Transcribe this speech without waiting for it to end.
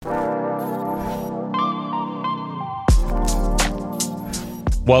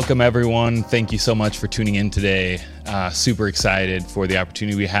Welcome, everyone. Thank you so much for tuning in today. Super excited for the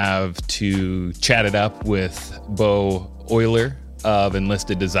opportunity we have to chat it up with Beau Oyler of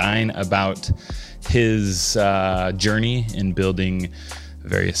Enlisted Design about his journey in building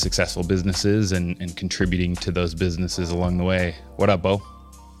various successful businesses and contributing to those businesses along the way. What up, Beau?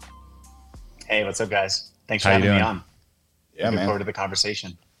 Hey, what's up, guys? Thanks for having me on. Yeah, Looking forward to the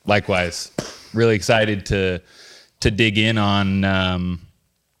conversation. Likewise. Really excited to dig in on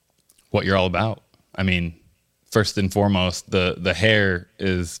what you're all about. I mean, first and foremost, the hair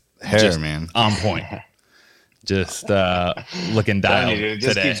is just on point. Just looking dialed It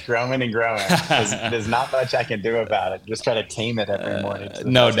just today. keeps growing and growing. There's not much I can do about it. Just try to tame it every morning.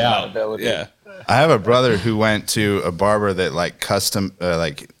 No doubt. Yeah. I have a brother who went to a barber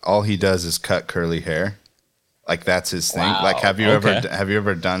that all he does is cut curly hair. Like that's his thing. Wow. Like have you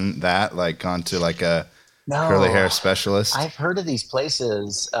ever done that? Like gone to like a curly hair specialist? I've heard of these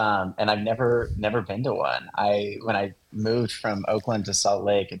places, and I've never been to one. When I moved from Oakland to Salt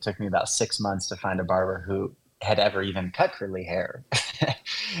Lake, it took me about 6 months to find a barber who had ever even cut curly hair.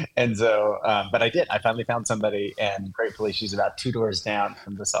 And so, but I did. I finally found somebody, and gratefully, she's about 2 doors down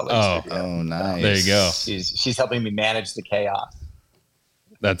from the Salt Lake studio. Oh, nice. There you go. She's helping me manage the chaos.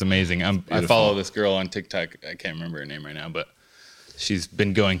 That's amazing. I follow this girl on TikTok. I can't remember her name right now, but she's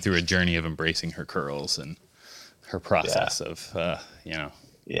been going through a journey of embracing her curls and her process of,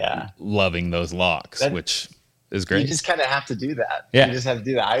 loving those locks, which is great. You just kind of have to do that. Yeah. You just have to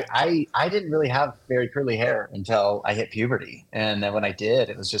do that. I didn't really have very curly hair until I hit puberty. And then when I did,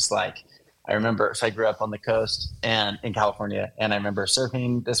 it was just like, I remember, so I grew up on the coast and in California, and I remember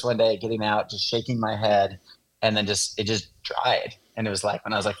surfing this one day, getting out, just shaking my head, and then it just dried. And it was like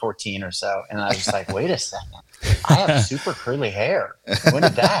when I was like 14 or so. And I was just like, wait a second, I have super curly hair. When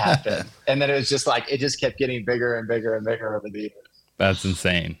did that happen? And then it was just like, it just kept getting bigger and bigger and bigger over the years. That's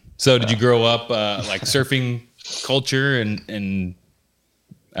insane. So did you grow up like surfing culture and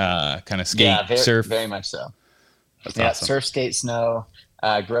kind of skate, surf? Very much so. That's awesome. Surf, skate, snow.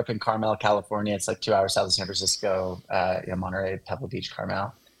 Grew up in Carmel, California. It's like 2 hours south of San Francisco, Monterey, Pebble Beach,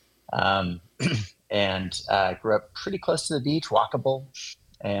 Carmel. And grew up pretty close to the beach, walkable,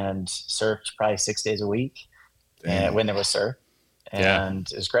 and surfed probably 6 days a week when there was surf. And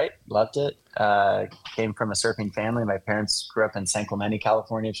it was great. Loved it. Came from a surfing family. My parents grew up in San Clemente,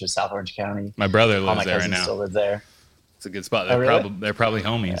 California, which is South Orange County. My brother All my lives there right cousins now. still live there. It's a good spot. Really? They're probably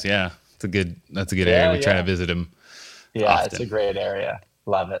homies. Yeah. That's a good area. We try to visit them. Yeah, often. It's a great area.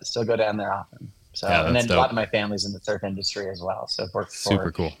 Love it. Still go down there often. So, and then dope. A lot of my family's in the surf industry as well. So I've worked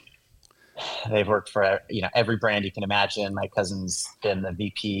super cool. They've worked for every brand you can imagine. My cousin's been the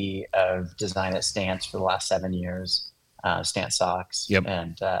VP of design at Stance for the last 7 years. Stance socks. Yep.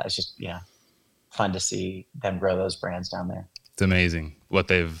 And it's just fun to see them grow those brands down there. It's amazing what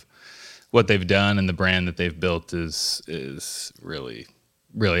they've done, and the brand that they've built is really,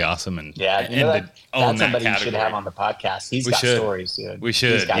 really awesome. And that's somebody you should have on the podcast. He's got stories, dude. We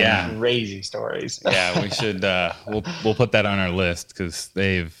should. He's got crazy stories. Yeah, we should. We'll put that on our list because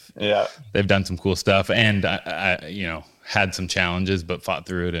they've done some cool stuff, and I had some challenges, but fought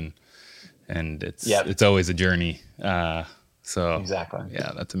through it, and it's always a journey. So exactly.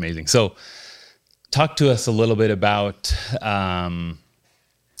 Yeah, that's amazing. So talk to us a little bit about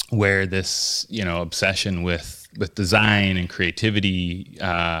where this obsession with design and creativity,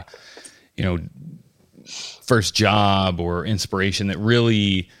 first job or inspiration that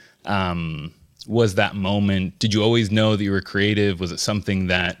really was that moment. Did you always know that you were creative? Was it something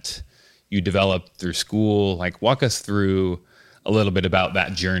that you developed through school? Like, walk us through a little bit about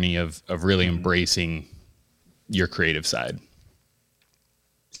that journey of really embracing your creative side.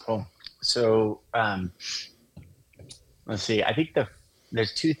 Cool. So let's see. I think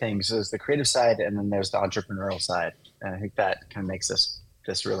there's two things. There's the creative side, and then there's the entrepreneurial side. And I think that kind of makes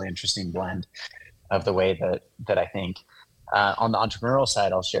this really interesting blend of the way that I think. On the entrepreneurial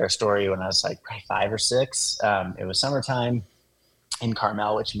side, I'll share a story when I was like probably 5 or 6. It was summertime in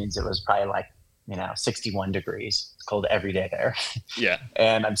Carmel, which means it was probably like 61 degrees. It's cold every day there. Yeah.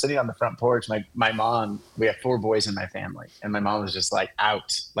 And I'm sitting on the front porch. My mom, we have 4 boys in my family, and my mom was just like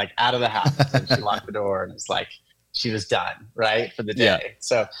out of the house, and she locked the door, and it's like she was done right for the day. Yeah.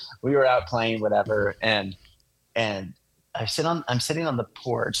 So we were out playing whatever, and I'm sitting on the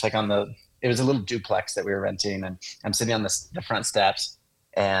porch, like it was a little duplex that we were renting, and I'm sitting on the front steps,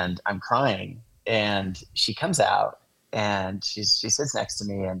 and I'm crying, and she comes out, and she sits next to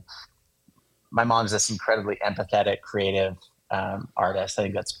me, and my mom's this incredibly empathetic, creative artist. I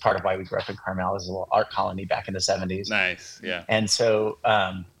think that's part of why we grew up in Carmel. It was a little art colony back in the 70s. Nice. Yeah. And so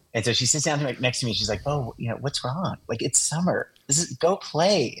And so she sits down next to me. She's like, "Oh, what's wrong? Like, it's summer. Go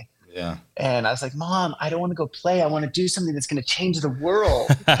play." Yeah. And I was like, "Mom, I don't want to go play. I want to do something that's going to change the world."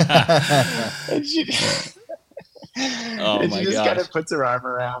 And she, Oh and my she just gosh. kind of puts her arm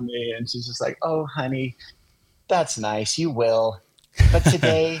around me, and she's just like, "Oh, honey, that's nice. You will. But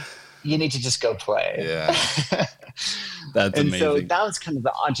today, you need to just go play." Yeah. That's and amazing. so that was kind of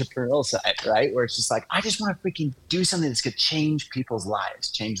the entrepreneurial side, right? Where it's just like, I just want to freaking do something that's going to change people's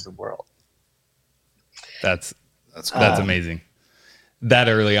lives, change the world. That's cool. amazing. That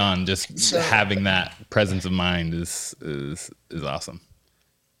early on, just having that presence of mind is awesome.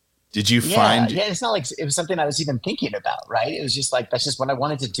 Did you find? Yeah, it's not like it was something I was even thinking about, right? It was just like, that's just what I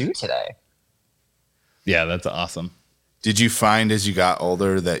wanted to do today. Yeah, that's awesome. Did you find as you got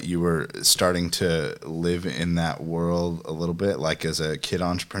older that you were starting to live in that world a little bit, like as a kid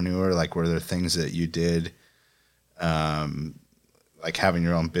entrepreneur? Like, were there things that you did, like having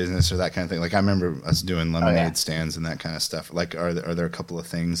your own business or that kind of thing? Like, I remember us doing lemonade stands and that kind of stuff. Like, are there a couple of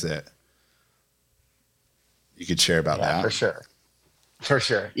things that you could share about that? For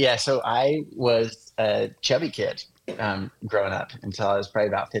sure. Yeah. So I was a chubby kid growing up until I was probably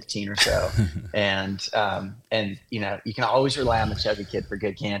about 15 or so. and you can always rely on the chubby kid for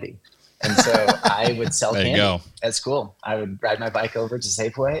good candy. And so I would sell candy at school. I would ride my bike over to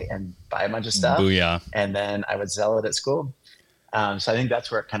Safeway and buy a bunch of stuff. Booyah. And then I would sell it at school. So I think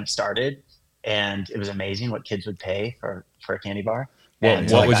that's where it kind of started. And it was amazing what kids would pay for a candy bar.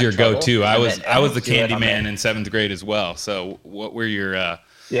 What was your go-to? I was the candy man in 7th grade as well. So what were your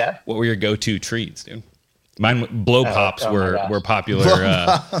go-to treats, dude? Mine, blow pops were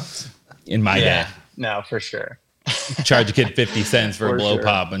popular in my day. No, for sure. Charge a kid 50 cents for a blow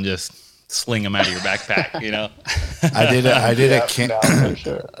pop and just sling them out of your backpack.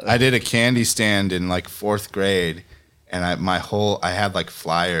 I did a candy stand in like 4th grade, and I had like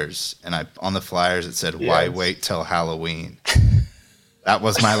flyers, and on the flyers it said, "Why wait till Halloween?" That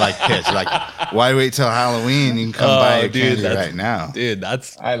was my pitch. Like, why wait till Halloween? You can come buy a candy right now. Dude,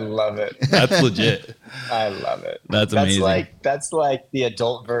 I love it. That's legit. I love it. That's amazing. That's like the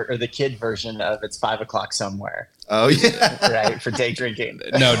adult or the kid version of "It's 5 o'clock somewhere." Oh yeah, right, for day drinking.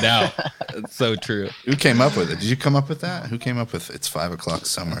 No doubt. It's so true. Who came up with it? Did you come up with that? Who came up with "It's 5 o'clock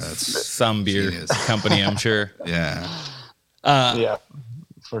somewhere"? That's some beer company, I'm sure. Yeah. Yeah,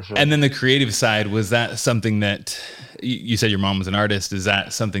 for sure. And then the creative side, was that something that you said your mom was an artist? Is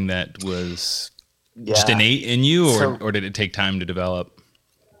that something that was just innate in you, or did it take time to develop?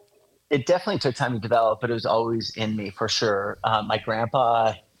 It definitely took time to develop, but it was always in me for sure. My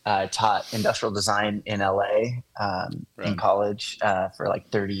grandpa taught industrial design in LA in college for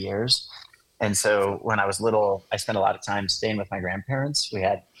like 30 years. And so when I was little, I spent a lot of time staying with my grandparents. We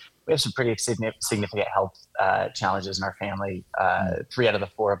have some pretty significant health challenges in our family. 3 out of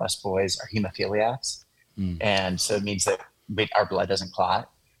the 4 of us boys are hemophiliacs. And so it means that our blood doesn't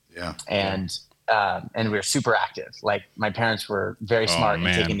clot. Yeah. And we're super active. Like, my parents were very smart in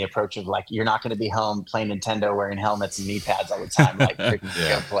taking the approach of like, you're not going to be home playing Nintendo, wearing helmets and knee pads all the time. Like, freaking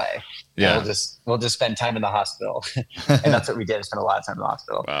go play. Yeah. We'll just spend time in the hospital. And that's what we did. Spend a lot of time in the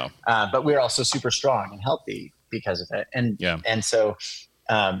hospital. Wow. But we were also super strong and healthy because of it. And so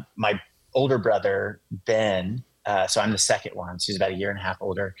my older brother, Ben, so I'm the second one. So he's about a year and a half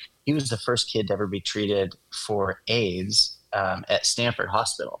older. He was the first kid to ever be treated for AIDS at Stanford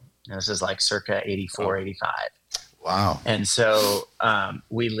Hospital. And this is like circa 84, 85. Wow. And so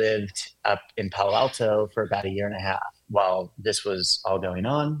we lived up in Palo Alto for about a year and a half while this was all going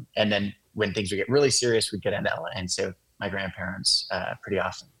on. And then when things would get really serious, we'd get into LA and stay with my grandparents pretty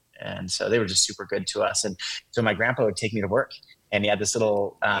often. And so they were just super good to us. And so my grandpa would take me to work. And he had this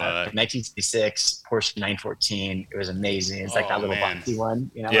little 1966 Porsche 914. It was amazing. It's like that little boxy one,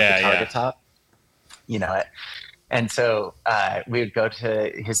 with the Targa top. And so we would go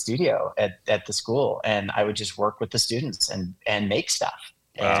to his studio at the school, and I would just work with the students and make stuff.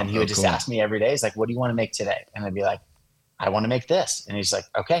 And he would just ask me every day, he's like, "What do you want to make today?" And I'd be like, "I want to make this." And he's like,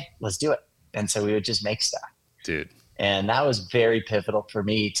 "Okay, let's do it." And so we would just make stuff. Dude. And that was very pivotal for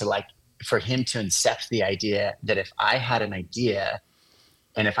me for him to incept the idea that if I had an idea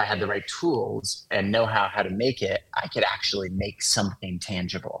and if I had the right tools and know how to make it, I could actually make something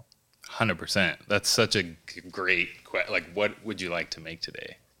tangible. 100%. That's such a great question. Like, what would you like to make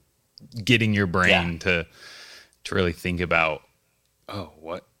today? Getting your brain to really think about,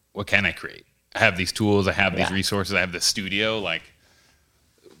 what can I create? I have these tools. I have these resources. I have the studio. Like,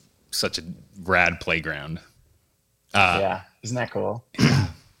 such a rad playground. Isn't that cool?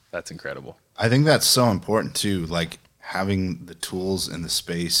 That's incredible. I think that's so important too, like having the tools and the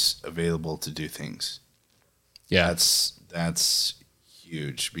space available to do things. Yeah. That's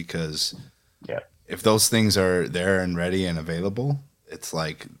huge, because Yeah. if those things are there and ready and available, it's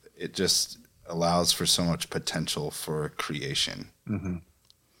like it just allows for so much potential for creation.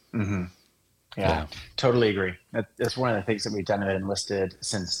 Yeah, totally agree. That's one of the things that we've done at Enlisted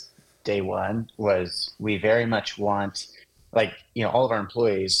since day one. Was we very much want, like, all of our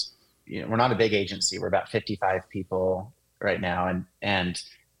employees, we're not a big agency. We're about 55 people right now. And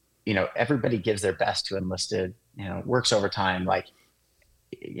everybody gives their best to Enlisted, works overtime, like,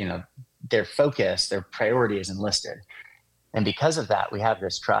 their focus, their priority is Enlisted. And because of that, we have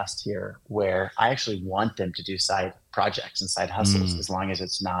this trust here where I actually want them to do side projects and side hustles, as long as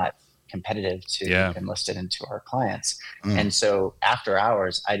it's not competitive to Enlisted and to our clients. And so after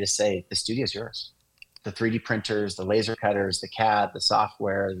hours, I just say, the studio's yours. The 3D printers, the laser cutters, the CAD, the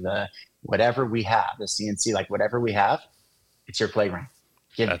software, the whatever we have, the CNC, like whatever we have, it's your playground.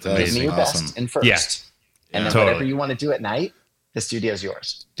 Give me your best and first. Yeah. And then whatever you want to do at night, the studio's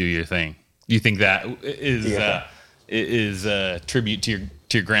yours. Do your thing. Do you think that is a tribute to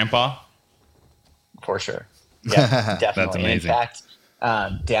your grandpa? For sure. Yeah, definitely. That's amazing. And in fact,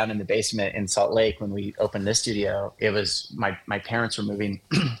 down in the basement in Salt Lake, when we opened this studio, it was my parents were moving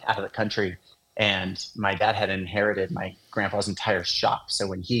out of the country, and my dad had inherited my grandpa's entire shop. So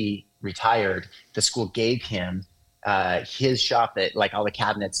when he retired, the school gave him his shop, that like all the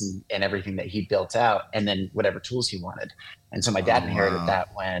cabinets and everything that he built out, and then whatever tools he wanted. And so my dad inherited that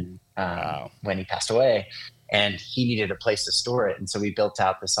when he passed away. And he needed a place to store it. And so we built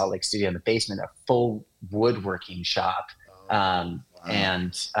out the Salt Lake studio in the basement, a full woodworking shop. And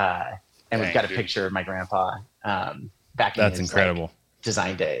we've got a picture of my grandpa back in his incredible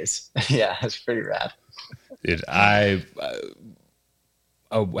design days. Yeah, it's pretty rad. Dude,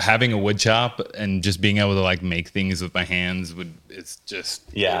 having a wood shop and just being able to like make things with my hands it's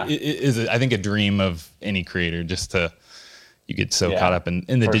just, it is, I think, a dream of any creator, you get so caught up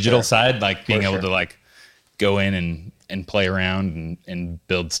in the digital side, like being able to like go in and play around and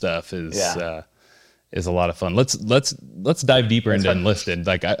build stuff is a lot of fun. Let's dive deeper into Enlisted.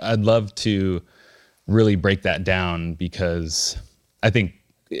 Like I'd love to really break that down, because I think,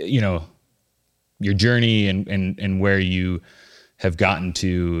 your journey and where you have gotten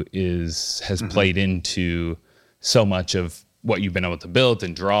to has played into so much of what you've been able to build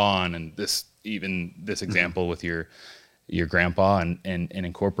and draw on, and this example with your grandpa and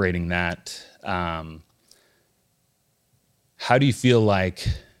incorporating that. How do you feel like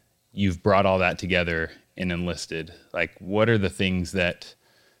you've brought all that together in Enlisted? Like, what are the things that,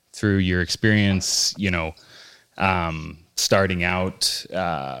 through your experience, starting out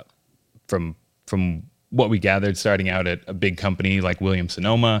from what we gathered, starting out at a big company like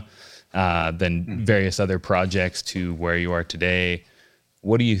Williams-Sonoma, then various other projects to where you are today,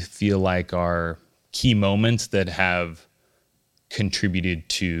 what do you feel like are key moments that have contributed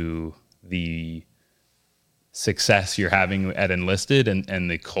to the success you're having at Enlisted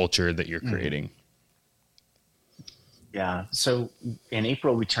and the culture that you're creating? Yeah. So in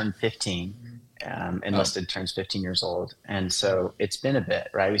April, we turned 15. Enlisted turns 15 years old. And so it's been a bit,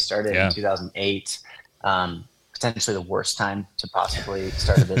 right? We started in 2008, potentially the worst time to possibly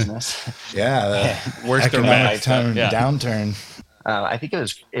start a business. Worst economic time downturn. I think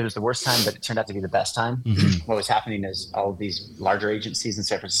it was the worst time, but it turned out to be the best time. What was happening is all of these larger agencies in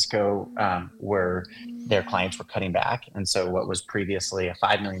San Francisco their clients were cutting back. And so what was previously a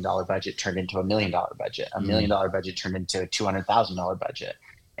 $5 million budget turned into $1 million budget. $1 million budget turned into a $200,000 budget.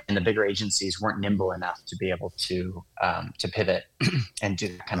 And the bigger agencies weren't nimble enough to be able to pivot and do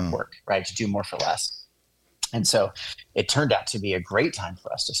that kind of work, right? To do more for less. And so it turned out to be a great time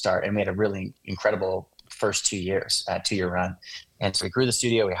for us to start. And we had a really incredible first 2 years, 2-year run. And so we grew the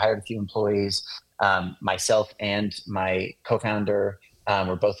studio. We hired a few employees. Myself and my co-founder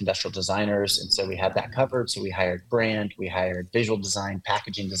were both industrial designers. And so we had that covered. So we hired brand, we hired visual design,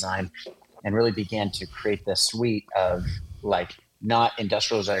 packaging design, and really began to create this suite of like not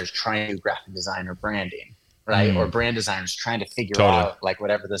industrial designers trying to do graphic design or branding, right? Or brand designers trying to figure out like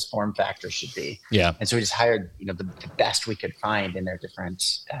whatever this form factor should be. Yeah. And so we just hired, the best we could find in their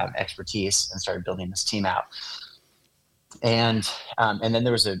different expertise and started building this team out. And then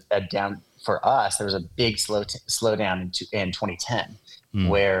there was a down for us. There was a big slowdown in 2010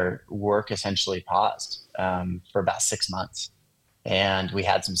 where work essentially paused for about 6 months. And we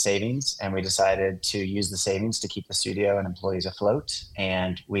had some savings, and we decided to use the savings to keep the studio and employees afloat.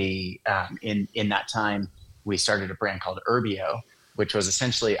 And we, in that time, we started a brand called Urbio, which was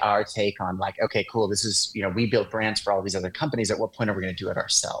essentially our take on like, okay, cool. This is, we build brands for all these other companies. At what point are we going to do it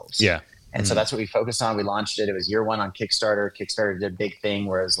ourselves? Yeah. And so that's what we focused on. We launched it. It was year one on Kickstarter. Kickstarter did a big thing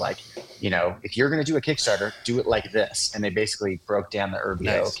where it's like, if you're going to do a Kickstarter, do it like this. And they basically broke down the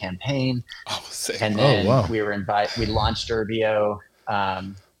Urbio campaign. Oh, sick. And then we launched Urbio,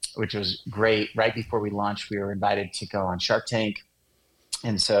 which was great. Right before we launched, we were invited to go on Shark Tank.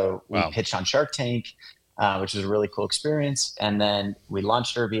 And so we pitched on Shark Tank, which was a really cool experience. And then we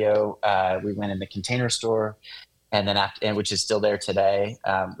launched Urbio. We went in the Container Store, and then which is still there today.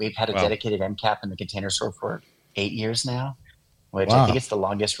 We've had a dedicated end cap in the Container Store for 8 years now, which I think it's the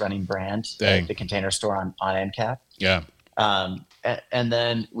longest running brand, the Container Store on end cap. Yeah. And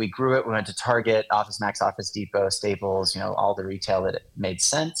then we grew it. We went to Target, Office Max, Office Depot, Staples, all the retail that it made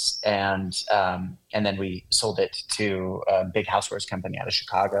sense. And then we sold it to a big housewares company out of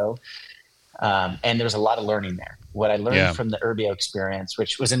Chicago. And there was a lot of learning there. What I learned from the Urbio experience,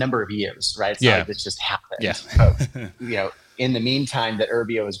 which was a number of years, right? It's not like this just happened. Yeah. But, in the meantime that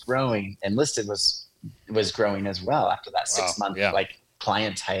Urbio was growing, Enlisted was growing as well after that 6 month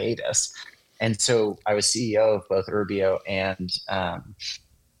client hiatus. And so I was CEO of both Urbio and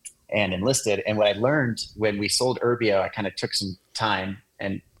Enlisted. And what I learned when we sold Urbio, I kind of took some time,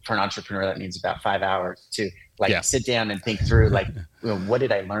 and for an entrepreneur, that means about 5 hours to sit down and think through, what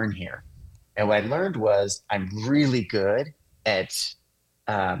did I learn here? And what I learned was I'm really good at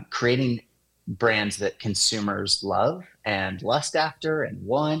creating brands that consumers love and lust after and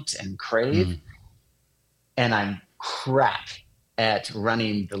want and crave. And I'm crap at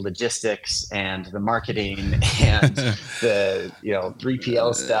running the logistics and the marketing and the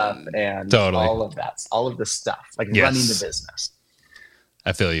 3PL stuff and all of that, all of the stuff, running the business.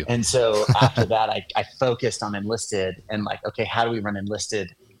 I feel you. And so after that, I focused on Enlisted and okay, how do we run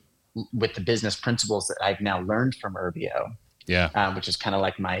Enlisted with the business principles that I've now learned from Urbio? Yeah. Which is kind of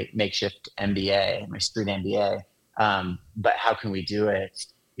like my makeshift MBA, my street MBA. But how can we do it,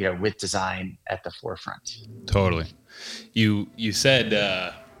 with design at the forefront? Totally. You said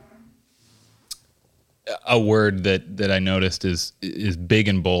a word that I noticed is big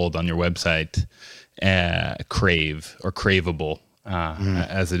and bold on your website, crave or craveable,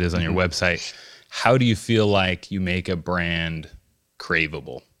 as it is on your website. How do you feel like you make a brand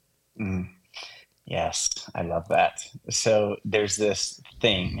craveable? Yes, I love that. So there's this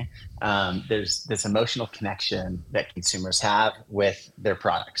thing, there's this emotional connection that consumers have with their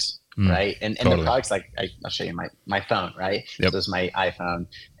products. Right. And the products, I'll show you my phone, right? Yep. So this is my iPhone.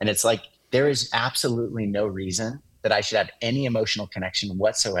 And it's there is absolutely no reason that I should have any emotional connection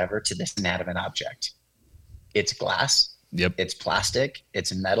whatsoever to this inanimate object. It's glass. Yep. It's plastic,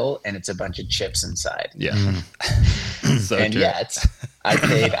 it's metal, and it's a bunch of chips inside. Yeah. So and true. Yet I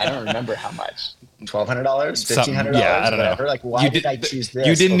paid, I don't remember how much, $1,200, $1,500, I don't whatever. know. Why did I choose this?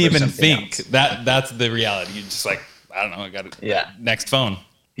 You didn't even think that's the reality. You just I don't know, I got it. Next phone.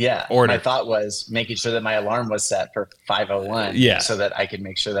 Yeah. Order. My thought was making sure that my alarm was set for 5:01 so that I could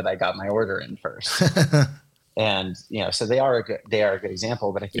make sure that I got my order in first. And, so they are a good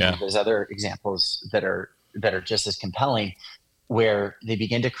example, but I think there's other examples that are just as compelling, where they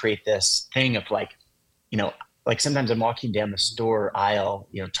begin to create this thing of sometimes I'm walking down the store aisle,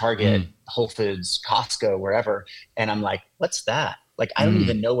 Target, Whole Foods, Costco, wherever. And I'm like, what's that? I don't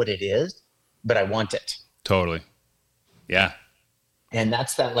even know what it is, but I want it. Totally. Yeah. And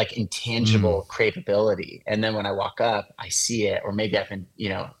that's that intangible craveability. And then when I walk up, I see it, or maybe I've been,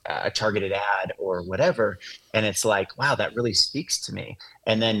 a targeted ad or whatever. And it's wow, that really speaks to me.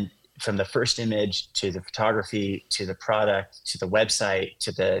 And then from the first image to the photography, to the product, to the website,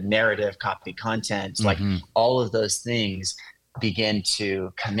 to the narrative, copy, content, all of those things begin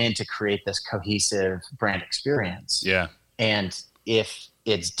to come in to create this cohesive brand experience. Yeah. And if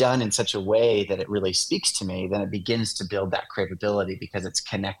it's done in such a way that it really speaks to me, then it begins to build that craveability, because it's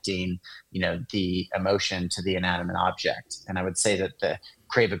connecting, the emotion to the inanimate object. And I would say that the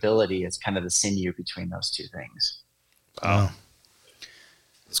craveability is kind of the sinew between those two things. Oh,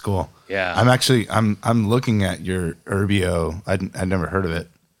 that's cool. Yeah. I'm looking at your Urbio. I'd never heard of it.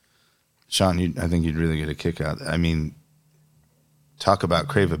 Sean, I think you'd really get a kick out of that. I mean, talk about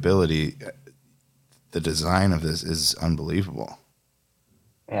craveability. The design of this is unbelievable.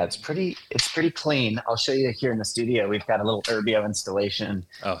 Yeah, it's pretty clean. I'll show you here in the studio. We've got a little Urbio installation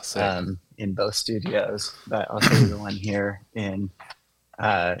in both studios, but I'll show you the one here in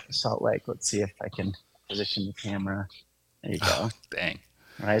Salt Lake. Let's see if I can position the camera. There you go. Oh, dang.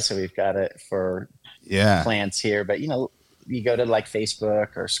 All right, so we've got it for plants here, but you go to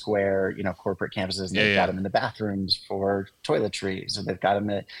Facebook or Square, corporate campuses, and they've got them in the bathrooms for toiletries, or they've got them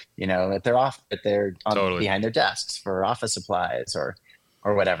at at their behind their desks for office supplies or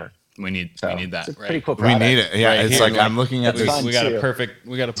whatever. We need that. It's a right. pretty cool We product. need it. Yeah, Right it's here, like I'm looking at It's this. fun. We got too. a perfect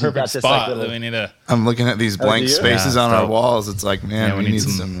got spot this, like, that little- we need to. I'm looking at these blank do you? spaces Yeah, on our dope. walls. It's like, man, We need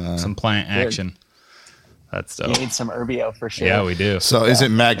some. some plant action. That's You dope. need some Urbio for sure. Yeah, we do. So is it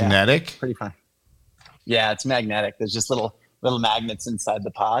magnetic? Pretty fun. Yeah, it's magnetic. There's just little magnets inside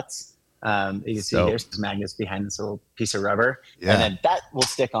the pots. You can see So- here's some magnets behind this little piece of rubber, Yeah. and then that will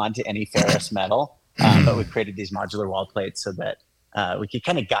stick onto any ferrous metal. But we created these modular wall plates so that we could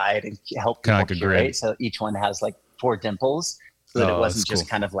kind of guide and help Kinda people like a grid. curate. So each one has like 4 dimples, so that Oh, it wasn't that's just cool.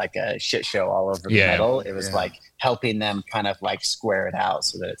 kind of like a shit show all over the Yeah. metal. It was Yeah. like helping them kind of like square it out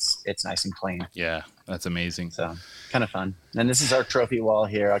so that it's nice and clean. Yeah, that's amazing. So kind of fun. And this is our trophy wall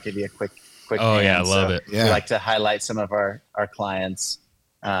here. I'll give you a quick. Oh yeah, I hand. love So it. Yeah. We like to highlight some of our clients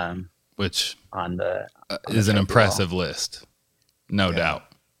Which on the. is an trophy impressive list, no doubt.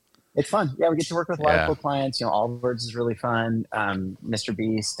 It's fun. Yeah, we get to work with a lot Yeah. of cool clients. You know, Allbirds is really fun. Mr.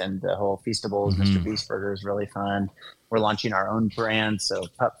 Beast and the whole Feastables, Mm-hmm. Mr. Beast Burger is really fun. We're launching our own brand, so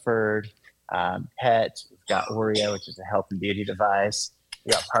Pupford, Pet. We've got Oreo, which is a health and beauty device.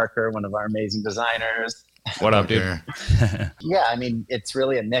 We got Parker, one of our amazing designers. What up, dude? Sure. Yeah, I mean, it's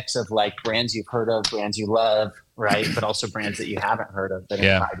really a mix of like brands you've heard of, brands you love, right? But also brands that you haven't heard of that in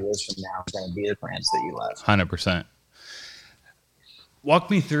Yeah. 5 years from now are going to be the brands that you love. 100%.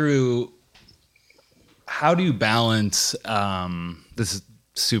 Walk me through, how do you balance, this is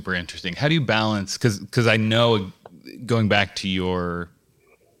super interesting. How do you balance, because I know, going back to your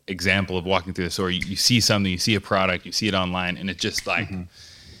example of walking through the store, you see something, you see a product, you see it online, and it just like,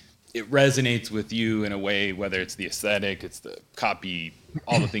 it resonates with you in a way, whether it's the aesthetic, it's the copy,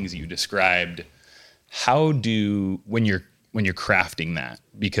 all the things that you described. How do, when you're crafting that,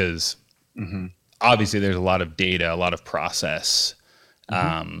 because obviously there's a lot of data, a lot of process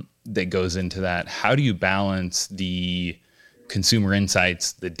that goes into that. How do you balance the consumer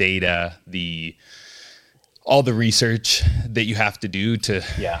insights, the data, all the research that you have to do to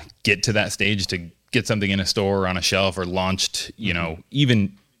get to that stage, to get something in a store or on a shelf or launched,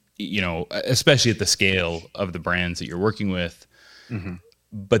 even, especially at the scale of the brands that you're working with,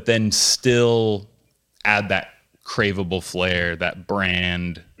 but then still add that craveable flair, that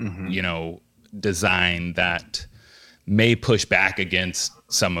brand, design that may push back against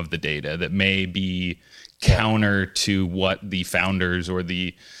some of the data, that may be counter to what the founders or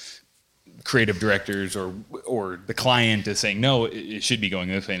the creative directors or the client is saying. No, it should be going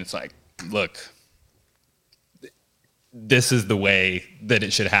this way. And it's like, look, this is the way that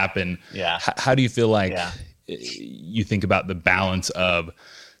it should happen. Yeah. How do you feel like you think about the balance of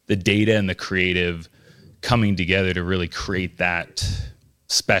the data and the creative coming together to really create that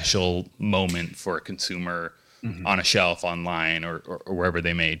special moment for a consumer on a shelf, online, or wherever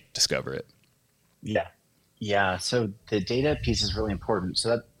they may discover it? Yeah. So the data piece is really important.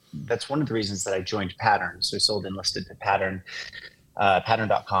 So that's one of the reasons that I joined Pattern. So I sold Enlisted to Pattern,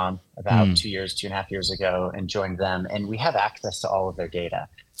 pattern.com about 2.5 years ago, and joined them. And we have access to all of their data.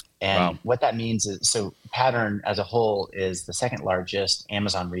 And what that means is, so Pattern as a whole is the second largest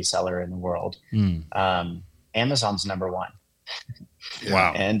Amazon reseller in the world. Amazon's number one.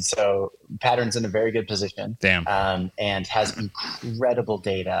 Wow. And so Pattern's in a very good position. Damn. And has incredible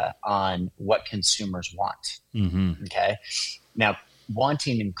data on what consumers want. Okay. Now,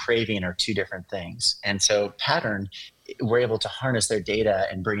 wanting and craving are two different things. And so Pattern, we're able to harness their data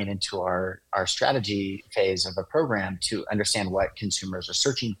and bring it into our strategy phase of a program to understand what consumers are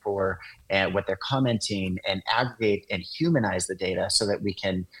searching for and what they're commenting, and aggregate and humanize the data so that we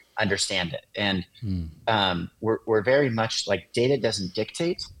can understand it. And we're very much like, data doesn't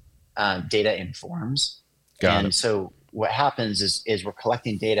dictate, data informs. Got it. So what happens is we're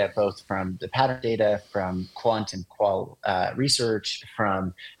collecting data both from the Pattern data, from quant and qual research,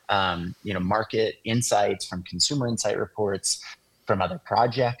 from market insights, from consumer insight reports, from other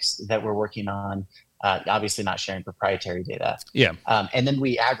projects that we're working on. Obviously, not sharing proprietary data. Yeah. And then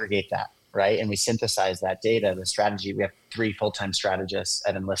we aggregate that, right? And we synthesize that data. The strategy, we have 3 full-time strategists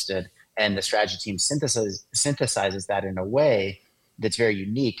at Enlisted, and the strategy team synthesizes that in a way that's very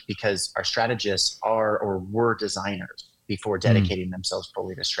unique, because our strategists are or were designers before dedicating themselves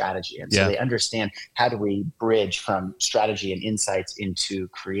fully to strategy. And so they understand, how do we bridge from strategy and insights into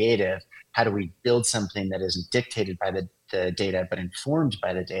creative? How do we build something that isn't dictated by the data, but informed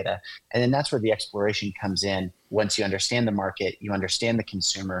by the data? And then that's where the exploration comes in. Once you understand the market, you understand the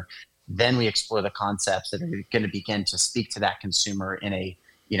consumer, then we explore the concepts that are going to begin to speak to that consumer in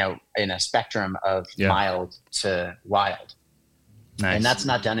a spectrum of mild to wild. Nice. And that's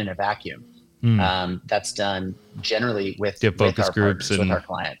not done in a vacuum. That's done generally with focus our groups partners, and with our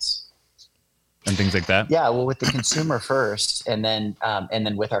clients. and things like that? Yeah, well, with the consumer first, and then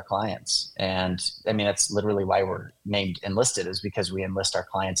with our clients. And I mean, that's literally why we're named Enlisted, is because we enlist our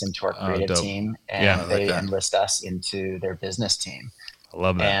clients into our creative Dope. team, and Yeah, I they enlist us into their business team. I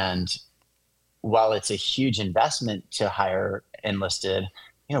love that. And while it's a huge investment to hire Enlisted,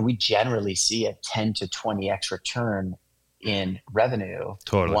 we generally see a 10 to 20x return in revenue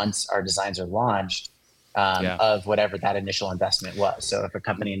once our designs are launched. Of whatever that initial investment was. So if a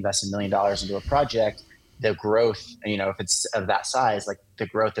company invests $1 million into a project, the growth, if it's of that size, like the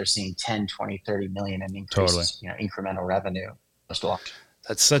growth, they're seeing 10, 20, 30 million in increased, incremental revenue post-launch.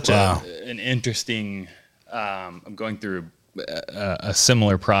 That's such an interesting, I'm going through a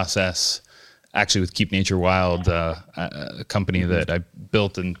similar process actually with Keep Nature Wild, a company that I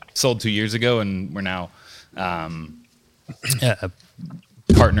built and sold 2 years ago. And we're now,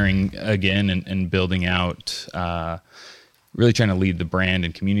 partnering again and building out, really trying to lead the brand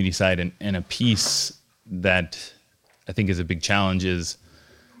and community side. And a piece that I think is a big challenge is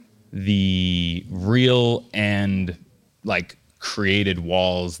the real and like created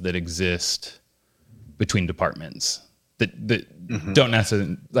walls that exist between departments that don't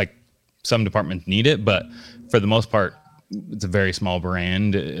necessarily, like, some departments need it, but for the most part, it's a very small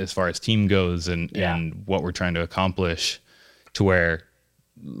brand as far as team goes and what we're trying to accomplish, to where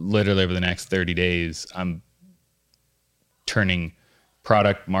literally over the next 30 days, I'm turning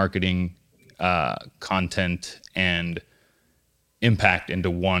product marketing, content, and impact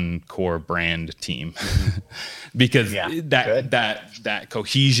into one core brand team. Because that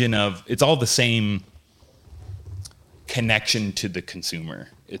cohesion of, it's all the same connection to the consumer.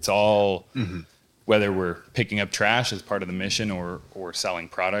 It's all, whether we're picking up trash as part of the mission or selling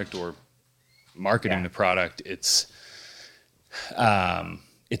product or marketing the product, it's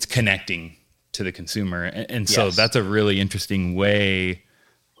connecting to the consumer. And so that's a really interesting way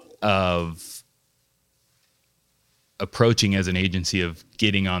of approaching as an agency, of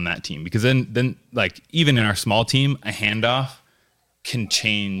getting on that team. Because then like, even in our small team, a handoff can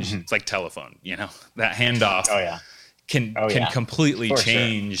change. It's like telephone, that handoff can completely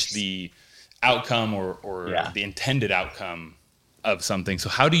change the outcome or the intended outcome of something. So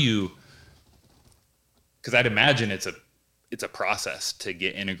how do you, because I'd imagine it's a process to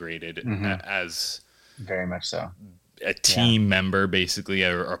get integrated as very much so a team member, basically,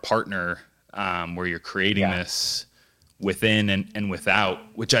 or a partner, where you're creating this within and without,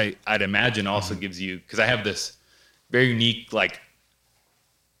 which I'd imagine also gives you, because I have this very unique, like,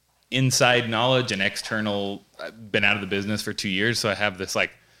 inside knowledge and external. I've been out of the business for 2 years, so I have this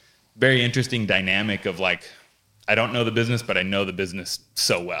like very interesting dynamic of like, I don't know the business, but I know the business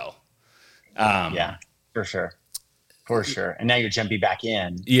so well. For sure. For sure. And now you're jumping back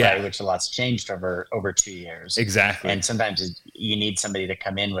in, right, which a lot's changed over 2 years. Exactly. And sometimes you need somebody to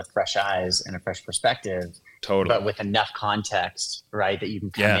come in with fresh eyes and a fresh perspective, but with enough context, right, that you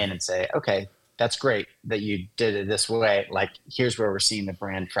can come in and say, okay, that's great that you did it this way. Like, here's where we're seeing the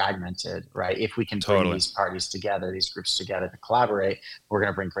brand fragmented, right? If we can bring these parties together, these groups together to collaborate, we're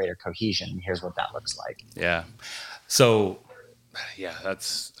going to bring greater cohesion. Here's what that looks like. Yeah. So,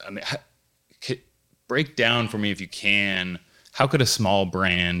 that's, I mean, break down for me, if you can, how could a small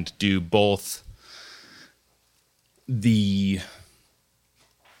brand do both the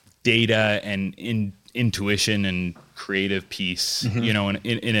data and intuition and creative piece,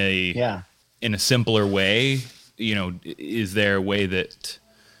 in a simpler way? Is there a way that,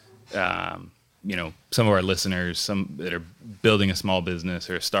 some of our listeners, some that are building a small business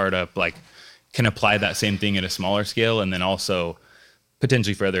or a startup, like, can apply that same thing at a smaller scale, and then also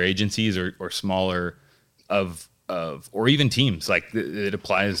potentially for other agencies or smaller or even teams, like it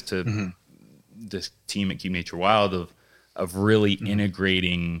applies to this team at Keep Nature Wild of really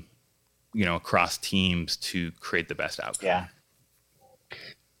integrating, across teams to create the best outcome.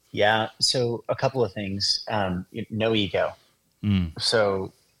 Yeah. So a couple of things, no ego.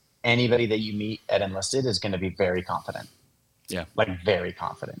 So anybody that you meet at Enlisted is going to be very confident. Yeah. Like, very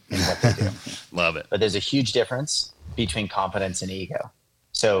confident in what they do. Love it. But there's a huge difference between confidence and ego.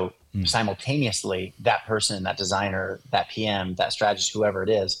 So simultaneously, that person, that designer, that PM, that strategist, whoever it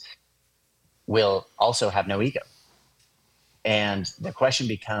is, will also have no ego. And the question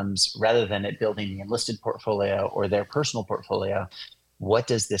becomes, rather than it building the Enlisted portfolio or their personal portfolio, what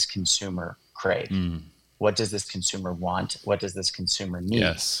does this consumer crave? What does this consumer want? What does this consumer need?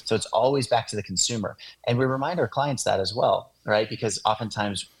 Yes. So it's always back to the consumer. And we remind our clients that as well, right? Because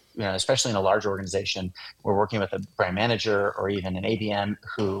oftentimes, especially in a large organization, we're working with a brand manager or even an ABM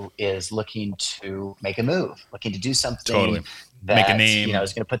who is looking to make a move, looking to do something that make a name,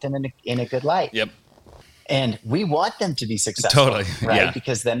 is going to put them in a good light. Yep. And we want them to be successful, Totally. right? Yeah.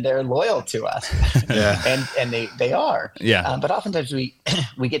 Because then they're loyal to us. Yeah. and they are. Yeah. But oftentimes we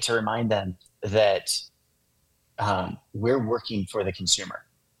get to remind them that we're working for the consumer.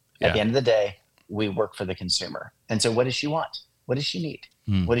 Yeah. At the end of the day, we work for the consumer. And so what does she want? What does she need?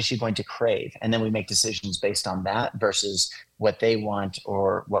 What is she going to crave? And then we make decisions based on that versus what they want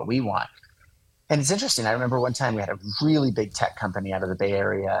or what we want. And it's interesting. I remember one time we had a really big tech company out of the Bay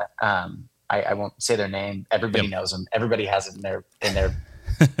Area. I won't say their name. Everybody knows them. Everybody has it in their at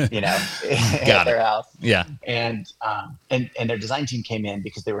their house. Yeah. And their design team came in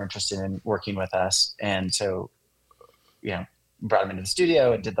because they were interested in working with us. And so, brought them into the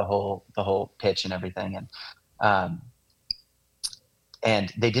studio and did the whole pitch and everything.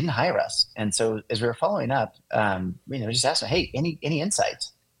 And they didn't hire us. And so as we were following up, just asked them, hey, any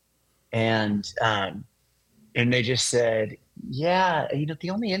insights? And they just said, yeah,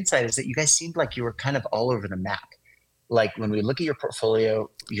 the only insight is that you guys seemed like you were kind of all over the map. Like when we look at your portfolio,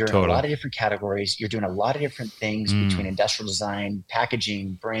 you're in a lot of different categories. You're doing a lot of different things between industrial design,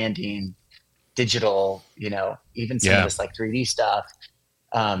 packaging, branding, digital, even some of this like 3D stuff.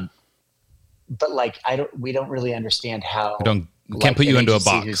 But like, we don't really understand how we can't put you into a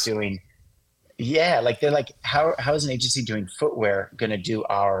box. Who's doing, like they're like, how is an agency doing footwear going to do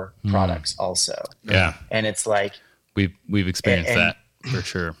our products also? Yeah. And it's like, we've experienced that for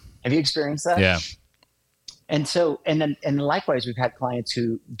sure. Have you experienced that? Yeah. And so, and likewise, we've had clients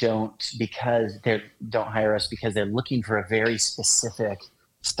who don't hire us because they're looking for a very specific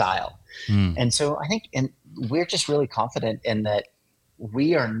style. And so I think, and we're just really confident in that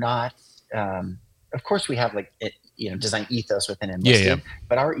we are not, of course we have like, design ethos within Enlisted,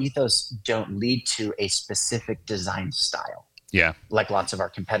 but our ethos don't lead to a specific design style. Yeah. Like lots of our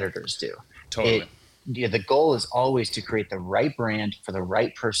competitors do. Totally. The goal is always to create the right brand for the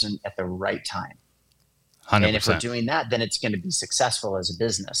right person at the right time. 100%. And if we're doing that, then it's going to be successful as a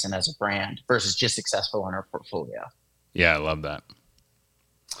business and as a brand versus just successful on our portfolio. Yeah, I love that.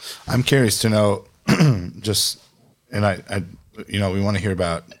 I'm curious to know, I we want to hear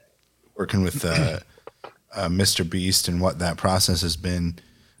about working with Mr. Beast and what that process has been,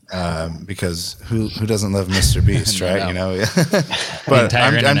 because who doesn't love Mr. Beast, right? No. But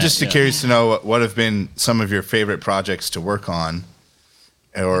I'm just curious to know what have been some of your favorite projects to work on,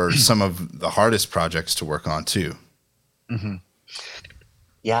 or some of the hardest projects to work on too. Mm-hmm.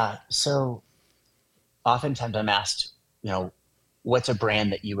 Yeah. So oftentimes I'm asked, what's a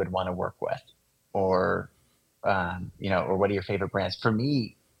brand that you would want to work with, or what are your favorite brands? For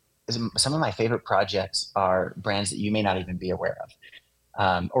me, some of my favorite projects are brands that you may not even be aware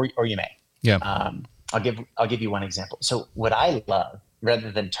of, or you may. Yeah. I'll give you one example. So what I love, rather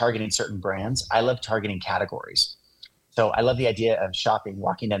than targeting certain brands, I love targeting categories. So I love the idea of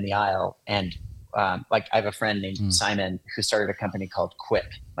walking down the aisle, and like I have a friend named Simon who started a company called Quip,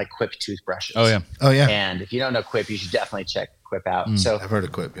 like Quip toothbrushes. Oh yeah. And if you don't know Quip, you should definitely check Quip out. So I've heard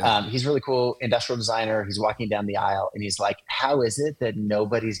of Quip. Yeah. He's really cool industrial designer. He's walking down the aisle and he's like, how is it that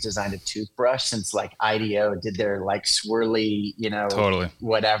nobody's designed a toothbrush since like IDEO did their like swirly,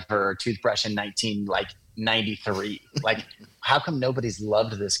 whatever toothbrush in 1993? Like, how come nobody's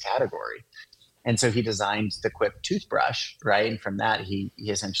loved this category? And so he designed the Quip toothbrush, right? And from that, he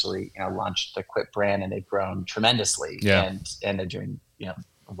essentially launched the Quip brand, and they've grown tremendously. Yeah. And they're doing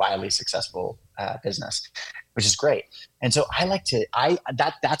wildly successful business, which is great. And so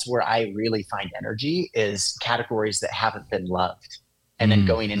that's where I really find energy, is categories that haven't been loved, and then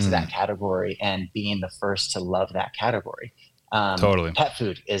going into that category and being the first to love that category. Totally. Pet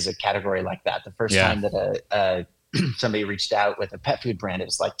food is a category like that. The first time that somebody reached out with a pet food brand, it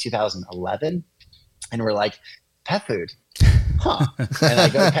was like 2011. And we're like, pet food, huh? And I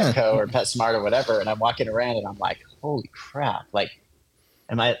go to Petco or PetSmart or whatever, and I'm walking around and I'm like, holy crap. Like,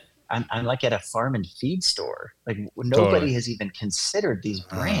 I'm like at a farm and feed store. Like nobody has even considered these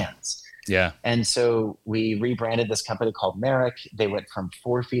brands. Yeah. And so we rebranded this company called Merrick. They went from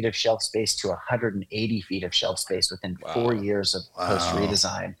 4 feet of shelf space to 180 feet of shelf space within 4 years of post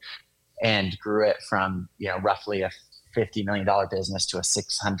redesign, and grew it from, roughly a $50 million business to a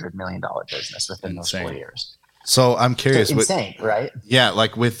 $600 million business within those 4 years. So I'm curious. So insane, right? Yeah.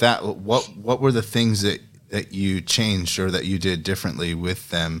 Like with that, what were the things that you changed or that you did differently with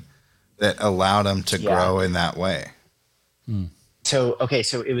them that allowed them to grow in that way? So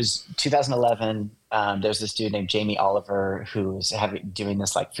it was 2011. There's this dude named Jamie Oliver who's doing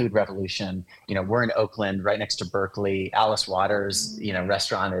this like food revolution. We're in Oakland, right next to Berkeley. Alice Waters,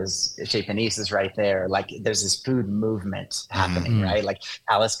 restaurant is Chez Panisse is right there. Like there's this food movement happening, right? Like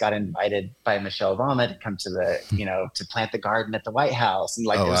Alice got invited by Michelle Obama to come to the, to plant the garden at the White House, and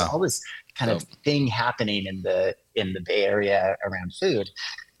like all this kind of thing happening in the Bay Area around food.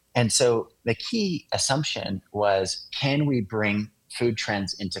 And so the key assumption was, can we bring food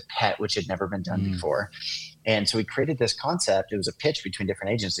trends into pet, which had never been done before? And so we created this concept. It was a pitch between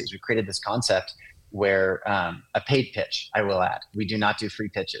different agencies. We created this concept where a paid pitch, I will add. We do not do free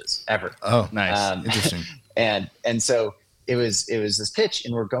pitches ever. Oh, nice. Interesting. And so it was this pitch,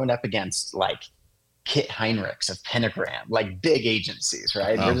 and we're going up against like Kit Heinrichs of Pentagram, like big agencies,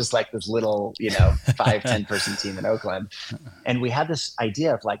 right? We're just like this little, 5-10 person team in Oakland. And we had this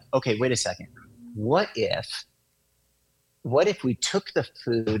idea of like, okay, wait a second. What if we took the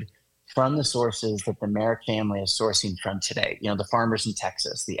food from the sources that the Merrick family is sourcing from today, the farmers in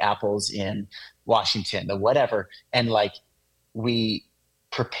Texas, the apples in Washington, the whatever, and like we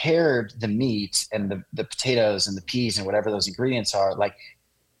prepared the meat and the potatoes and the peas and whatever those ingredients are, like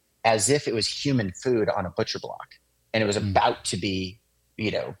as if it was human food on a butcher block, and it was about to be,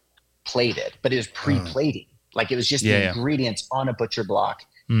 plated, but it was pre-plating. Like it was just the ingredients on a butcher block,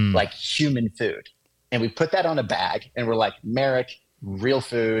 like human food. And we put that on a bag, and we're like, Merrick, real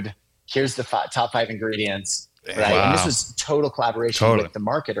food. Here's the top 5 ingredients. Right. Wow. And this was total collaboration with the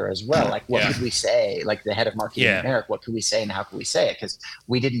marketer as well. Like, what could we say? Like the head of marketing at Merrick, what could we say and how could we say it? Because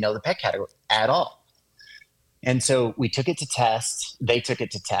we didn't know the pet category at all. And so we took it to test. They took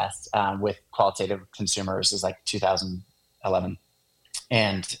it to test with qualitative consumers. It was like 2011.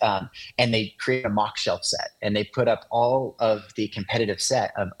 And they created a mock shelf set, and they put up all of the competitive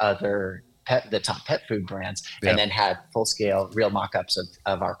set of other the top pet food brands, and then had full scale real mock-ups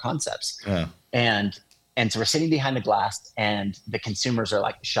of our concepts. And so we're sitting behind the glass, and the consumers are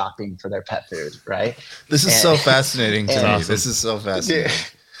like shopping for their pet food, right? This is so fascinating to me. Awesome. This is so fascinating.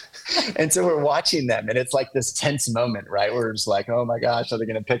 And so we're watching them, and it's like this tense moment, right? We're just like, oh my gosh, are they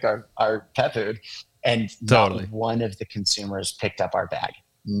going to pick our pet food? And not one of the consumers picked up our bag.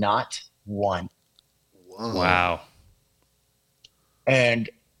 Not one. Whoa. Wow. And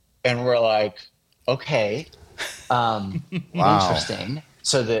we're like, okay, interesting.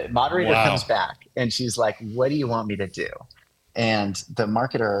 So the moderator comes back, and she's like, what do you want me to do? And the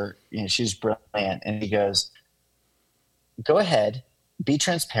marketer, she's brilliant. And he goes, go ahead, be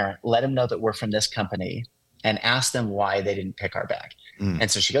transparent, let them know that we're from this company, and ask them why they didn't pick our bag.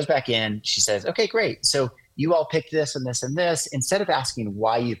 And so she goes back in, she says, okay, great. So you all picked this and this and this. Instead of asking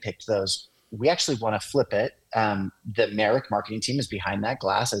why you picked those, we actually want to flip it. The Merrick marketing team is behind that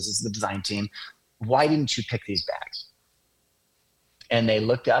glass, as is the design team. Why didn't you pick these bags? And they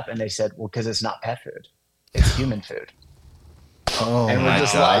looked up and they said, well, because it's not pet food. It's human food. Oh, and we're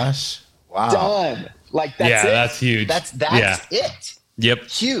just gosh. Like, done. Like, that's it. That's huge. That's it. Yep.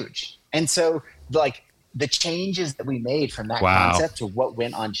 Huge. And so, like, the changes that we made from that concept to what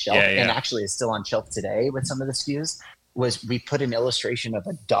went on shelf, and actually is still on shelf today with some of the SKUs, was we put an illustration of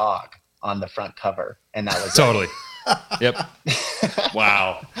a dog on the front cover, and that was totally. Yep.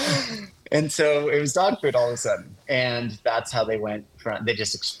 Wow. And so it was dog food all of a sudden, and that's how they went from. They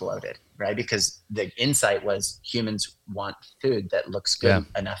just exploded, right? Because the insight was humans want food that looks good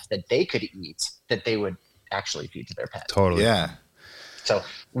enough that they could eat, that they would actually feed to their pet. Totally. Yeah. So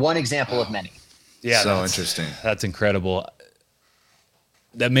one example of many. Yeah. So interesting. That's incredible.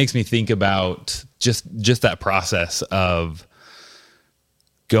 That makes me think about just that process of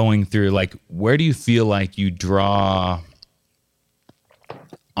going through, like, where do you feel like you draw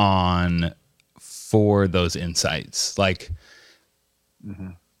on for those insights? Like,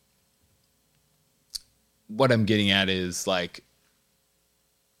 what I'm getting at is, like,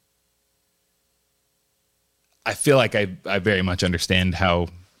 I feel like I very much understand how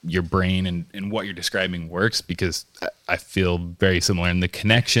your brain and what you're describing works, because I feel very similar in the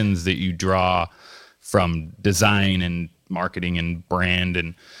connections that you draw from design and marketing and brand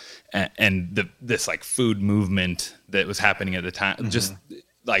and this like food movement that was happening at the time, just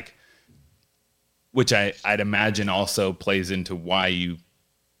like, which I'd imagine also plays into why you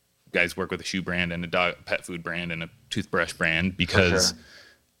guys work with a shoe brand and a pet food brand and a toothbrush brand, because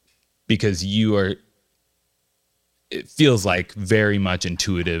you are, it feels like very much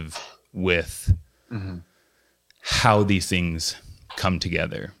intuitive with how these things come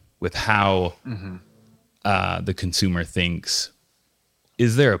together, with how the consumer thinks.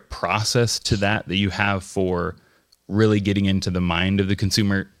 Is there a process to that you have for really getting into the mind of the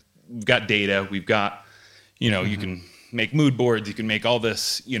consumer? We've got data, we've got, you can make mood boards, you can make all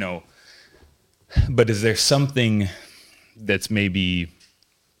this, but is there something that's maybe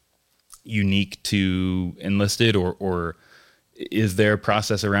unique to Enlisted, or is there a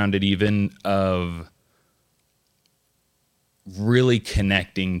process around it even of really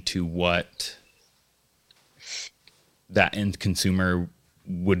connecting to what that end consumer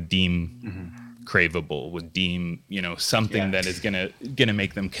would deem craveable, would deem, something that is gonna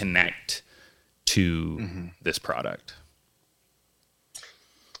make them connect to this product.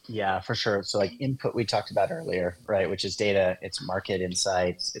 Yeah, for sure. So like input we talked about earlier, right? Which is data, it's market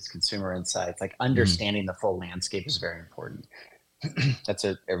insights, it's consumer insights. Like understanding the full landscape is very important. That's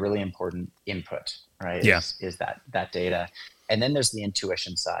a really important input, right? Yeah. Is that data. And then there's the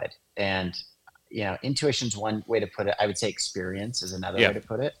intuition side. And intuition's one way to put it. I would say experience is another way to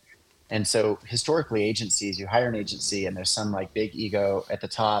put it. And so historically agencies, you hire an agency and there's some like big ego at the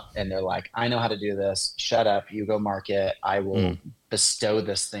top and they're like, I know how to do this. Shut up. You go market. I will bestow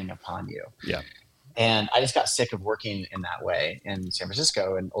this thing upon you. Yeah. And I just got sick of working in that way in San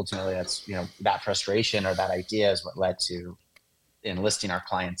Francisco. And ultimately that's, that frustration or that idea is what led to enlisting our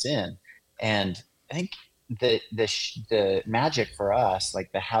clients in. And I think the magic for us,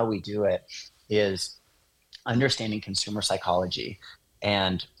 like the how we do it, is understanding consumer psychology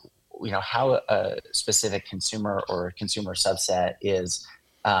and how a specific consumer or consumer subset is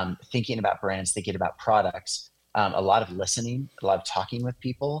thinking about brands, thinking about products, a lot of listening, a lot of talking with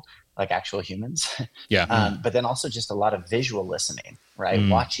people like actual humans. But then also just a lot of visual listening, right?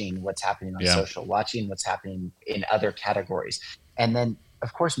 Watching what's happening on social, watching what's happening in other categories. And then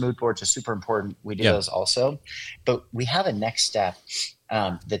of course, mood boards are super important. We do those also, but we have a next step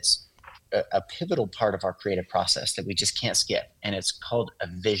that's a pivotal part of our creative process that we just can't skip. And it's called a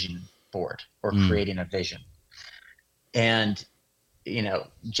vision board or creating a vision. And,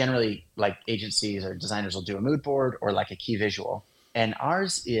 generally like agencies or designers will do a mood board or like a key visual. And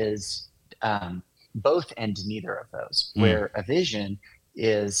ours is both and neither of those, where a vision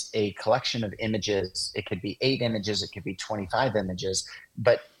is a collection of images. It could be 8 images, it could be 25 images,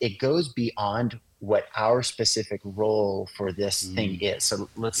 but it goes beyond what our specific role for this thing is. So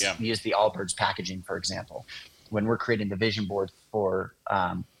let's use the Allbirds packaging, for example. When we're creating the vision board for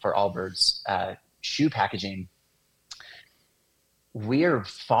Allbirds shoe packaging, we are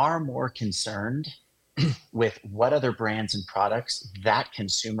far more concerned with what other brands and products that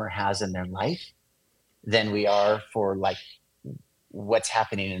consumer has in their life than we are for like what's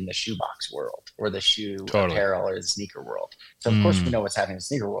happening in the shoebox world or the shoe apparel or the sneaker world. So of course we know what's happening in the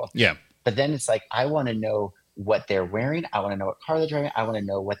sneaker world. Yeah. But then it's like, I want to know what they're wearing. I want to know what car they're driving. I want to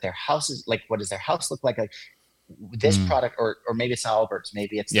know what their house is like. What does their house look like? Like this product, or maybe it's Albert's,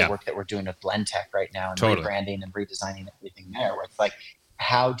 maybe it's the work that we're doing with Blend Tech right now and rebranding and redesigning everything there, where it's like,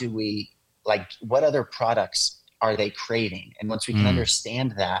 how do we, like, what other products are they craving? And once we can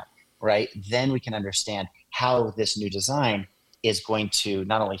understand that, right, then we can understand how this new design is going to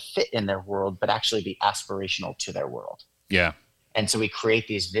not only fit in their world, but actually be aspirational to their world. Yeah. And so we create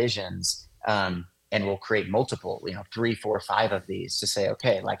these visions, and we'll create multiple, 3, 4, 5 of these to say,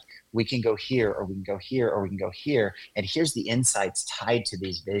 okay, like we can go here, or we can go here, or we can go here. And here's the insights tied to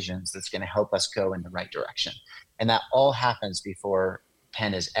these visions that's going to help us go in the right direction. And that all happens before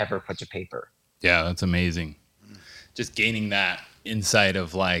pen is ever put to paper. Yeah, that's amazing. Just gaining that insight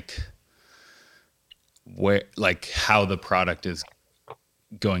of like where, like how the product is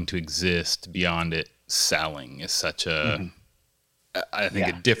going to exist beyond it selling is such a, I think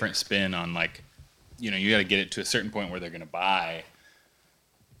a different spin on like, you got to get it to a certain point where they're going to buy,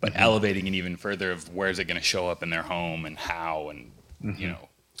 but elevating it even further of where's it going to show up in their home and how, and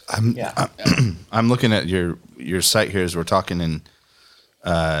I'm looking at your site here as we're talking, and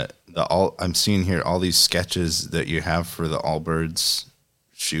I'm seeing here all these sketches that you have for the Allbirds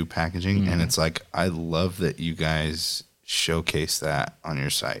shoe packaging, and it's like, I love that you guys showcase that on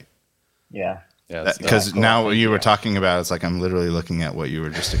your site. Yeah. Yeah, because cool. Now you were talking about, it's like I'm literally looking at what you were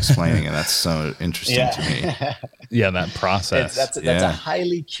just explaining, and that's so interesting to me. Yeah, that process. That's a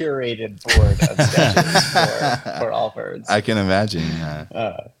highly curated board of sketches for Allbirds. I can imagine.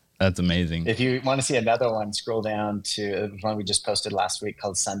 That's amazing. If you want to see another one, scroll down to one we just posted last week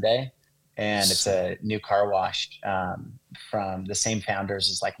called Sunday, and it's a new car wash from the same founders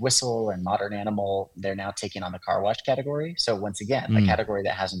as like Whistle and Modern Animal. They're now taking on the car wash category. So once again, a category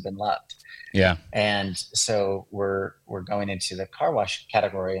that hasn't been loved. Yeah. And so we're going into the car wash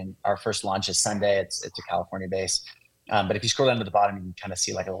category, and our first launch is Sunday. It's a California base. But if you scroll down to the bottom, you can kind of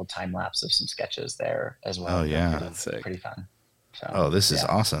see like a little time lapse of some sketches there as well. Oh yeah. That's pretty fun. So, this is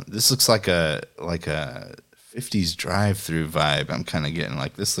awesome. This looks like a 50s drive-through vibe. I'm kind of getting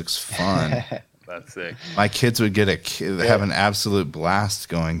like, this looks fun. That's sick. My kids would have an absolute blast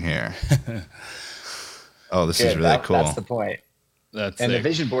going here. Oh, this is really cool. That's the point. And sick. The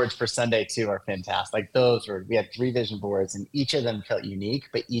vision boards for Sunday too are fantastic. Like we had 3 vision boards, and each of them felt unique,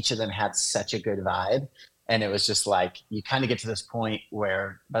 but each of them had such a good vibe. And it was just like, you kind of get to this point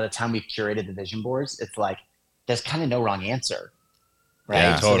where by the time we've curated the vision boards, it's like, there's kind of no wrong answer, right?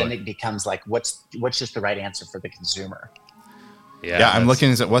 Yeah, so then it becomes like, what's just the right answer for the consumer? Yeah, I'm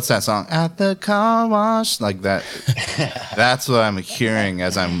looking at what's that song? At the car wash, like that. That's what I'm hearing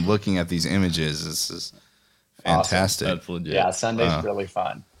as I'm looking at these images. This is fantastic. Awesome. That's legit. Yeah, Sunday's really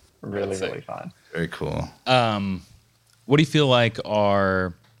fun. Really fun. Very cool. What do you feel like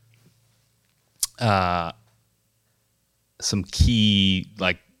are some key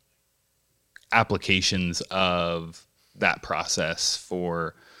like applications of that process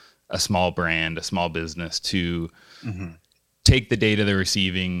for a small brand, a small business to take the data they're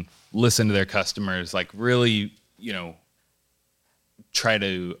receiving, listen to their customers, like really, try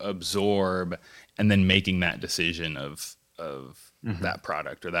to absorb, and then making that decision of that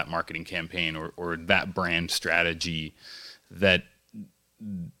product or that marketing campaign or that brand strategy that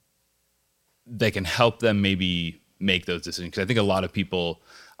they can help them maybe make those decisions? Because I think a lot of people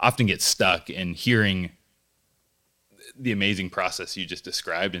often get stuck in hearing the amazing process you just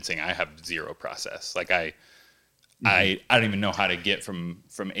described and saying, I have zero process. Like I don't even know how to get from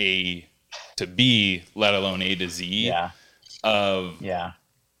A to B, let alone A to Z.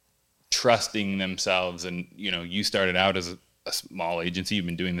 Trusting themselves. And, you started out as a small agency. You've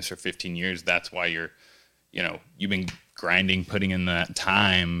been doing this for 15 years. That's why you've been grinding, putting in that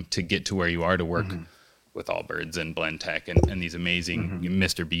time to get to where you are to work with Allbirds and Blend Tech and these amazing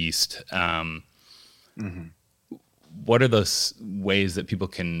Mr. Beast. What are those ways that people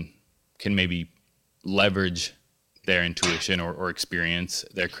can maybe leverage their intuition or experience,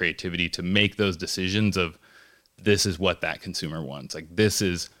 their creativity to make those decisions of this is what that consumer wants? Like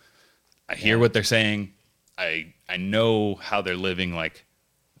I hear what they're saying. I know how they're living. Like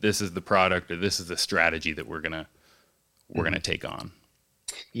this is the product or this is the strategy that we're going to take on.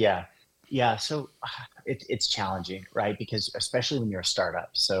 Yeah. So it's challenging, right? Because especially when you're a startup.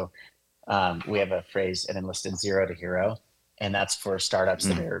 So we have a phrase at Enlisted, 0 to hero. And that's for startups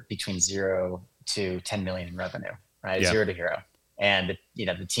that are between 0 to 10 million in revenue, right? 0 to hero. And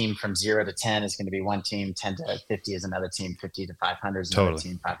the team from 0 to 10 is going to be one team, 10 to 50 is another team, 50 to 500 is another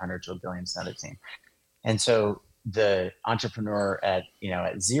team, 500 to a billion is another team. And so the entrepreneur at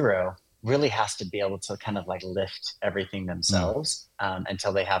 0 really has to be able to kind of like lift everything themselves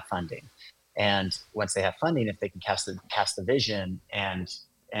until they have funding. And once they have funding, if they can cast the vision and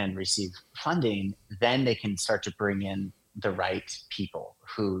receive funding, then they can start to bring in the right people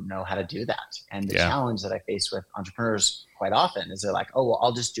who know how to do that. And the challenge that I face with entrepreneurs quite often is they're like, oh, well,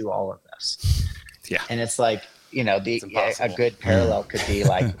 I'll just do all of this. Yeah. And it's like, a good parallel could be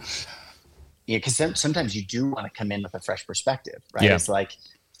like, because sometimes you do want to come in with a fresh perspective, right? Yeah. It's like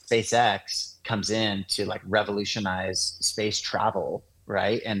SpaceX comes in to like revolutionize space travel,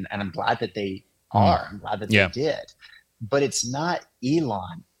 right? And I'm glad that they are. I'm glad that they did. But it's not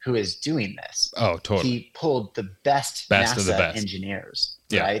Elon who is doing this. Oh, totally. He pulled the best NASA engineers,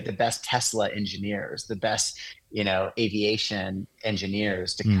 right? The best Tesla engineers, the best, aviation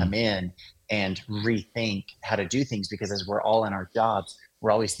engineers to come in and rethink how to do things. Because as we're all in our jobs,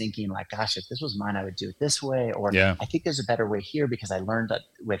 we're always thinking like, gosh, if this was mine, I would do it this way. Or I think there's a better way here because I learned that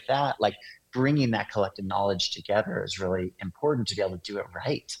with that. Like bringing that collective knowledge together is really important to be able to do it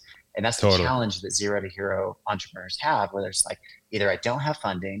right. And that's the challenge that 0 to hero entrepreneurs have, where there's like, either I don't have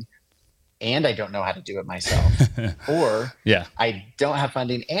funding and I don't know how to do it myself, or I don't have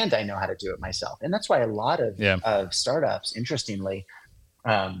funding and I know how to do it myself. And that's why a lot of startups, interestingly,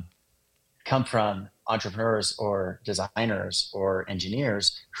 come from entrepreneurs or designers or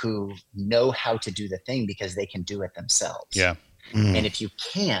engineers who know how to do the thing because they can do it themselves. Yeah. And if you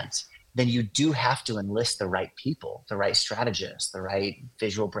can't, then you do have to enlist the right people, the right strategists, the right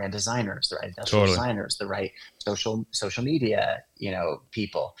visual brand designers, the right industrial designers, the right social media,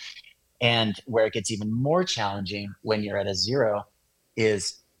 people. And where it gets even more challenging when you're at a 0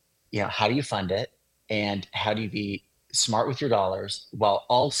 is, how do you fund it? And how do you be smart with your dollars while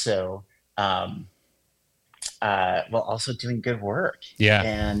also doing good work? Yeah.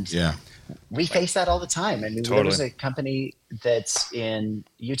 And we face that all the time. I mean, there was a company that's in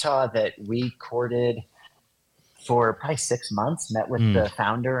Utah that we courted for probably 6 months, met with the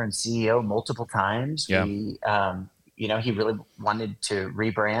founder and CEO multiple times. Yeah. We, he really wanted to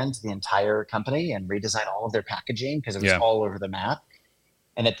rebrand the entire company and redesign all of their packaging because it was all over the map.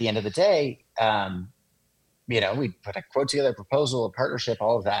 And at the end of the day, we put a quote together, a proposal, a partnership,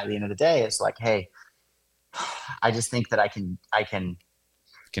 all of that. At the end of the day, it's like, hey, I just think that I can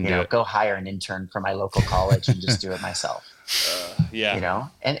go hire an intern from my local college and just do it myself.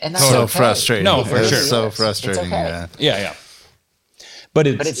 And that's so frustrating. No, for sure. So frustrating. Okay. Yeah. But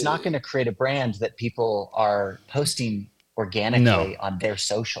it's not going to create a brand that people are posting organically on their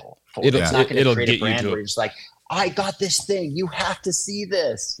social. It's not going to create a brand where you're just like, I got this thing. You have to see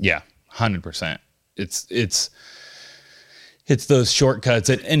this. Yeah, 100%. It's those shortcuts,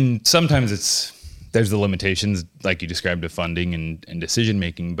 and sometimes there's the limitations, like you described, of funding and decision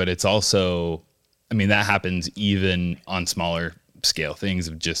making, but it's also, I mean, that happens even on smaller scale things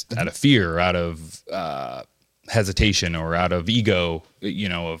of just out of fear, or out of hesitation, or out of ego,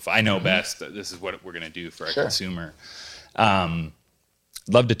 of I know best, this is what we're going to do for our consumer.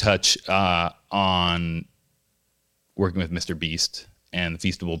 Love to touch on working with Mr. Beast and the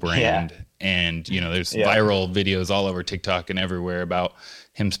Feastable brand. And, there's viral videos all over TikTok and everywhere about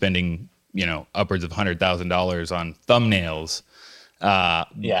him spending, upwards of $100,000 on thumbnails,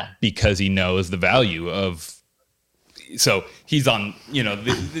 because he knows the value of, so he's on,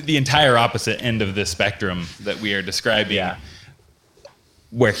 the entire opposite end of this spectrum that we are describing,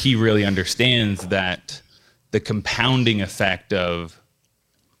 where he really understands that the compounding effect of,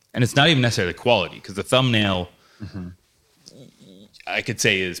 and it's not even necessarily quality, because the thumbnail, I could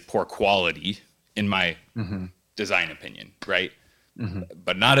say, is poor quality in my design opinion, right?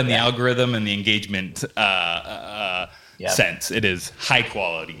 But not in the algorithm and the engagement sense. It is high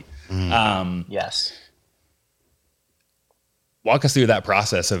quality. Yes. Walk us through that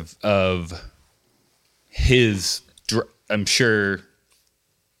process of his, I'm sure,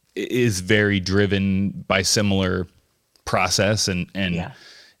 is very driven by similar process and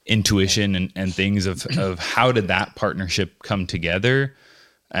intuition and things of how did that partnership come together?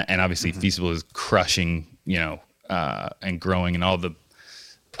 And obviously Feastable is crushing, and growing, and all the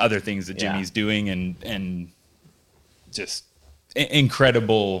other things that Jimmy's doing, and just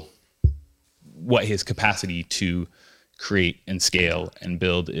incredible what his capacity to create and scale and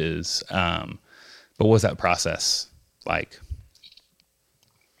build is. But what was that process like?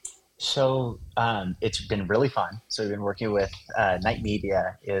 So it's been really fun. So we've been working with Night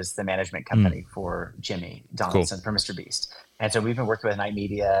Media, is the management company for Jimmy Donaldson, for Mr. Beast. And so we've been working with Night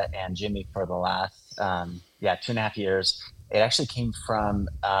Media and Jimmy for the last 2.5 years. It actually came from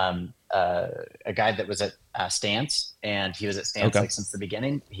a guy that was at Stance, and he was at Stance since the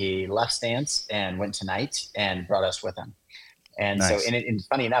beginning. He left Stance and went to Night and brought us with him. And so, and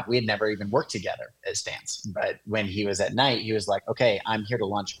funny enough, we had never even worked together at Stance. But when he was at Night, he was like, okay, I'm here to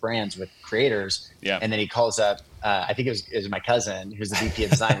launch brands with creators. Yeah. And then he calls up, I think it was my cousin, who's the VP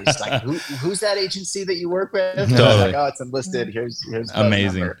of design. He's like, who's that agency that you work with? And I was like, oh, it's Enlisted. Here's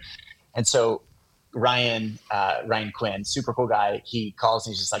amazing. Number. And so Ryan Quinn, super cool guy. He calls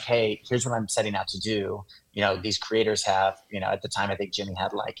and he's just like, hey, here's what I'm setting out to do. These creators have, at the time, I think Jimmy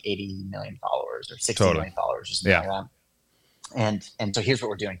had like 80 million followers or 60 million followers or something like that. And so here's what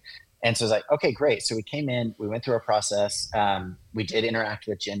we're doing. And so it's like, okay, great. So we came in, we went through our process. We did interact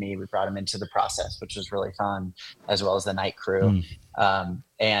with Jimmy. We brought him into the process, which was really fun, as well as the Night crew.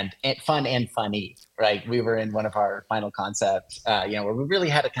 And fun and funny, right? We were in one of our final concepts, where we really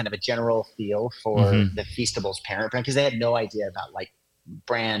had a kind of a general feel for the Feastable's parent brand, because they had no idea about like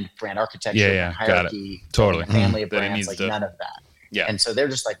brand architecture, hierarchy, family of brands, like none of that. Yeah. And so they're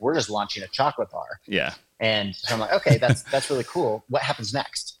just like, we're just launching a chocolate bar. Yeah. And so I'm like, okay, that's really cool. What happens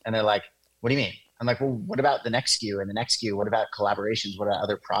next? And they're like, what do you mean? I'm like, well, what about the next SKU and the next SKU? What about collaborations? What about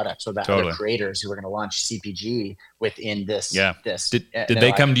other products? What about other creators who are going to launch CPG within this? Yeah. Did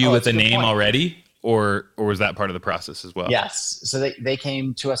they come to you with a name already, or was that part of the process as well? Yes. So they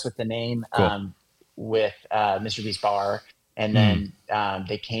came to us with the name, with Mr. Beast Bar, and then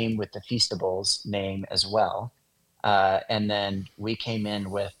they came with the Feastables name as well. And then we came in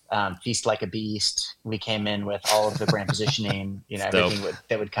with Feast Like a Beast. We came in with all of the brand positioning, everything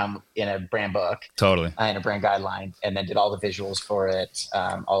that would come in a brand book, in a brand guideline, and then did all the visuals for it,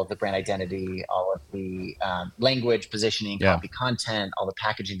 all of the brand identity, all of the language positioning, copy content, all the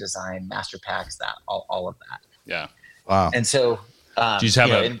packaging design, master packs, all of that. Yeah. Wow. And so, do you just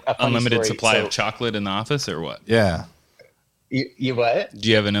have an unlimited supply of chocolate in the office, or what? Yeah. You what? Do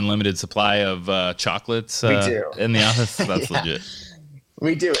you have an unlimited supply of chocolates we do. In the office? That's legit.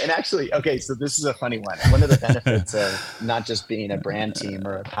 We do. And actually, okay, so this is a funny one. One of the benefits of not just being a brand team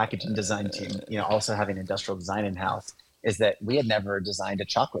or a packaging design team, also having industrial design in-house, is that we had never designed a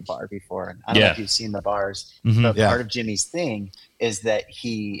chocolate bar before. I don't know if you've seen the bars, but part of Jimmy's thing is that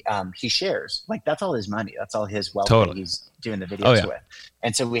he shares. Like, that's all his money. That's all his wealth that he's doing the videos with.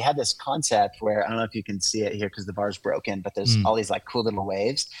 And so we had this concept where, I don't know if you can see it here because the bar's broken, but there's all these like cool little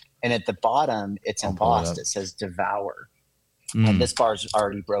waves. And at the bottom, it's embossed. It says devour. And this bar's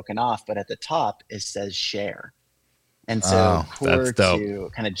already broken off, but at the top, it says share. And so core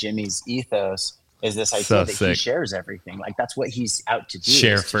to kind of Jimmy's ethos is this idea that he shares everything. Like, that's what he's out to do.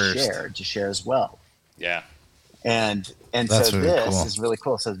 Share first. To share as well. Yeah. And That's so really this cool. is really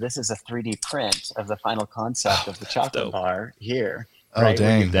cool. So this is a 3D print of the final concept of the chocolate dope. bar here, Oh, right? Where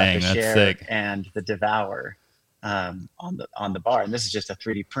dang. you've got Dang, the that's share sick. and the devour on the bar. And this is just a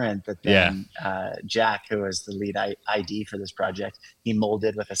 3D print that Yeah. then Jack, who is the lead ID for this project, he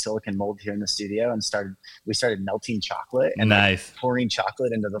molded with a silicon mold here in the studio, and we started melting chocolate and Nice. pouring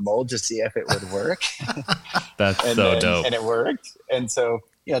chocolate into the mold to see if it would work. That's and so dope. And it worked. And so,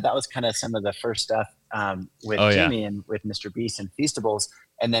 that was kind of some of the first stuff with Jimmy and with Mr. Beast and Feastables.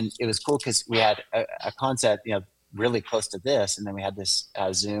 And then it was cool because we had a concept, really close to this. And then we had this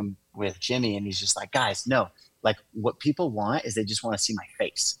Zoom with Jimmy, and he's just like, guys, no, like what people want is they just want to see my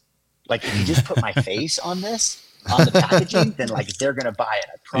face. Like if you just put my face on this, on the packaging, then like they're going to buy it.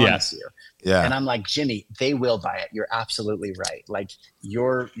 I promise you. Yeah. And I'm like, Jimmy, they will buy it. You're absolutely right. Like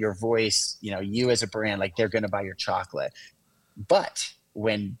your voice, you as a brand, like they're going to buy your chocolate. But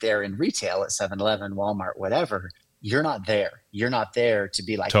when they're in retail at 7-Eleven, Walmart, whatever, you're not there. You're not there to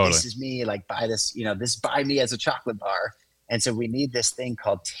be like, This is me, like buy this, this buy me as a chocolate bar. And so we need this thing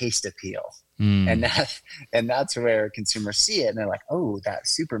called taste appeal. And that's where consumers see it and they're like, oh, that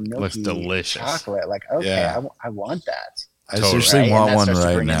super milky looks delicious chocolate. Like, okay, I want that. I seriously want one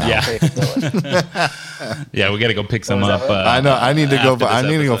right now. Yeah, we got to go pick some up. I know. I need to go. I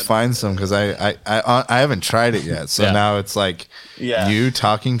need to go find some because I haven't tried it yet. So now it's like you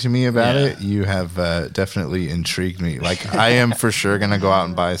talking to me about it. You have definitely intrigued me. Like I am for sure gonna go out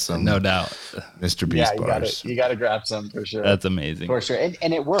and buy some. No doubt, Mr. Beast bars. You got to grab some for sure. That's amazing for sure.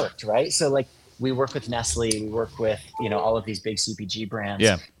 And it worked, right? So like we work with Nestle, we work with all of these big CPG brands.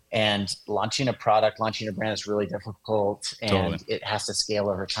 Yeah. And launching a brand is really difficult, and it has to scale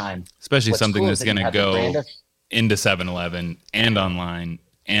over time. Especially something that's going to go into 7-Eleven and online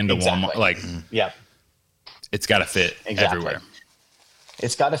and to Walmart. Like, it's got to fit everywhere.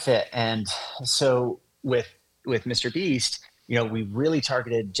 It's got to fit. And so with Mr. Beast, we really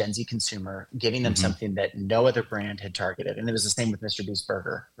targeted Gen Z consumer, giving them something that no other brand had targeted. And it was the same with Mr. Beast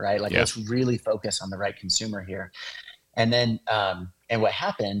Burger, right? Like, let's really focus on the right consumer here. And then, and what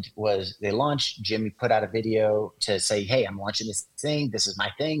happened was they launched. Jimmy put out a video to say, hey, I'm launching this thing. This is my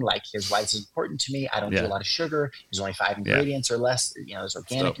thing. Like, here's why it's important to me. I don't do a lot of sugar. There's only 5 ingredients or less. There's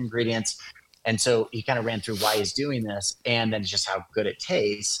organic ingredients. And so he kind of ran through why he's doing this and then just how good it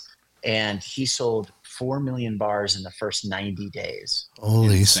tastes. And he sold 4 million bars in the first 90 days.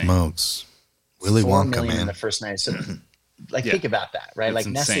 Holy smokes. Willy Wonka, man. In the first 90 days. So, like, think about that, right? It's like,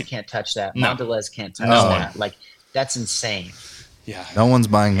 insane. Nestle can't touch that. No. Mondelez can't touch that. Like, that's insane. Yeah. No one's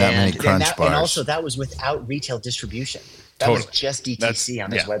buying that many Crunch bars. And also that was without retail distribution. That was just DTC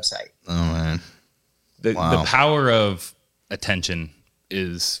on his website. Oh, man. The power of attention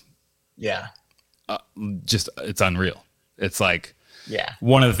is just, it's unreal. It's like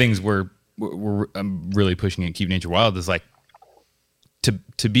one of the things I'm really pushing at Keep Nature Wild is like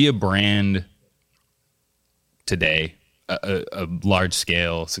to be a brand today, a large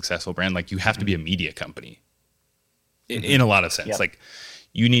scale successful brand, like you have to be a media company in a lot of sense. Like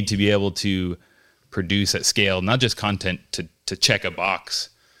you need to be able to produce at scale, not just content to check a box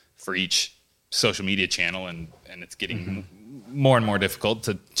for each social media channel. And it's getting more and more difficult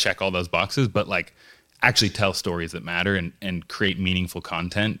to check all those boxes, but like actually tell stories that matter and create meaningful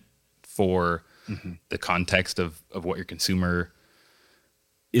content for the context of what your consumer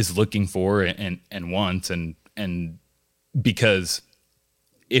is looking for and wants. And because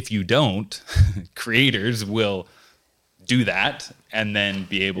if you don't, creators will do that and then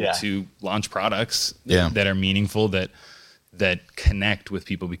be able to launch products that are meaningful, that connect with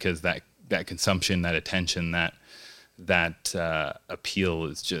people, because that consumption, that attention, that appeal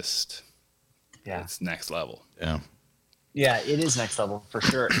is just it's next level. Yeah, it is next level for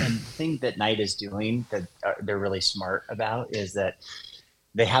sure. And the thing that Knight is doing that they're really smart about is that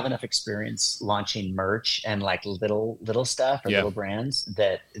they have enough experience launching merch and like little stuff or little brands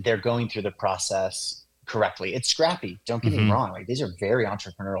that they're going through the process correctly. It's scrappy. Don't get me wrong. Like, these are very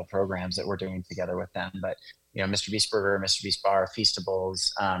entrepreneurial programs that we're doing together with them. But Mr. Beast Burger, Mr. Beast Bar,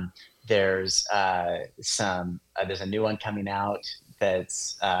 Feastables. There's a new one coming out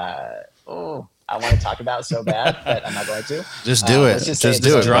that's I want to talk about so bad, but I'm not going to. Just do it. Just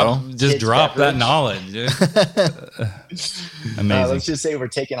do it, bro. Just drop that knowledge, dude. Amazing. Let's just say we're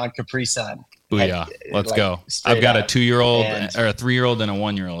taking on Capri Sun. Booyah. Let's go. I've got a 2-year-old or a 3-year-old and a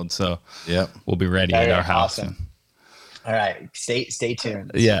 1-year-old, so we'll be ready at our house. Awesome. All right, stay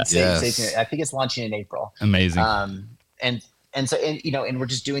tuned. Stay tuned. I think it's launching in April. Amazing. And so we're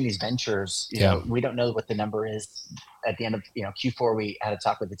just doing these ventures. We don't know what the number is at the end of Q4. We had a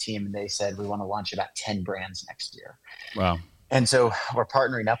talk with the team, and they said we want to launch about 10 brands next year. Wow. And so we're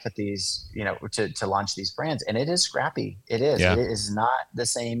partnering up with these, to launch these brands, and it is scrappy. It is. Yeah. It is not the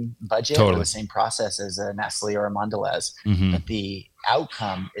same budget or Totally. the same process as a Nestle or a Mondelez, but the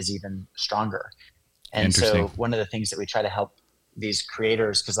outcome is even stronger. And so one of the things that we try to help these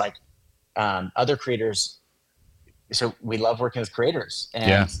creators, because like other creators, so we love working with creators,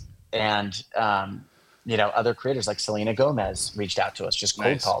 and other creators like Selena Gomez reached out to us, just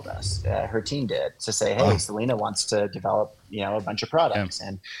cold called us. Her team did, to say, hey, Selena wants to develop, a bunch of products.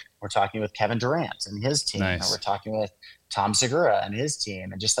 And we're talking with Kevin Durant and his team. Or we're talking with Tom Segura and his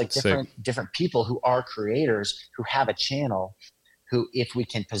team, and just like different people who are creators who have a channel, who, if we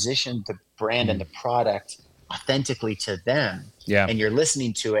can position the brand and the product authentically to them, and you're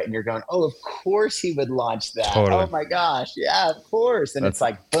listening to it and you're going, oh, of course he would launch that. Oh my gosh. Yeah, of course. And it's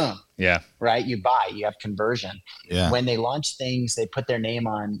like, boom. Yeah. Right. You have conversion. Yeah. When they launch things, they put their name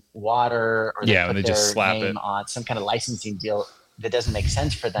on water, or they put just slap name it on some kind of licensing deal that doesn't make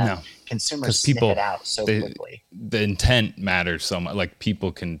sense for them. No. Consumers sniff it out so quickly. The intent matters so much. Like,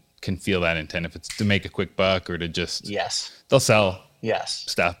 people can feel that intent. If it's to make a quick buck or to just, they'll sell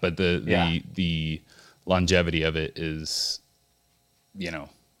stuff, but the longevity of it is,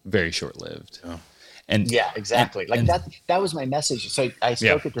 very short-lived. Oh. And exactly. That was my message. So I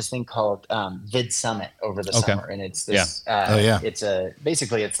spoke at this thing called Vid Summit over the summer, and it's this.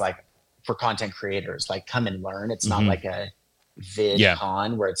 It's like for content creators, like, come and learn. It's not like a vid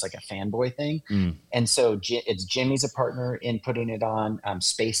con where it's like a fanboy thing. And so it's Jimmy's a partner in putting it on.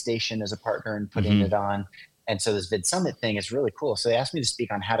 Space Station is a partner in putting it on. And so this Vid Summit thing is really cool. So they asked me to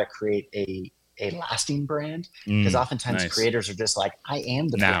speak on how to create a lasting brand, because oftentimes creators are just like, I am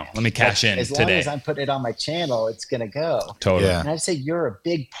the brand. Let me cash in as today. As long as I'm putting it on my channel, it's going to go. Totally. Yeah. And I'd say you're a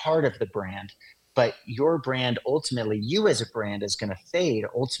big part of the brand, but your brand, ultimately, you as a brand, is going to fade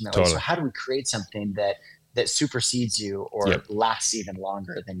ultimately. Totally. So how do we create something that supersedes you or lasts even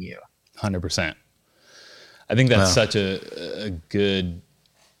longer than you? 100%. I think that's such a good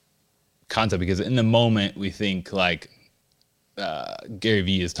concept, because in the moment we think like, Gary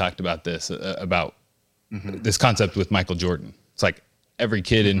Vee has talked about this, about this concept with Michael Jordan. It's like every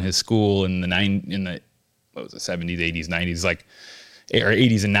kid in his school in the 70s, 80s, 90s, like, or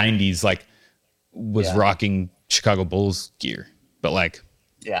 80s and 90s, like, was rocking Chicago Bulls gear, but like,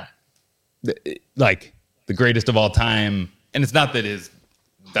 like the greatest of all time. And it's not that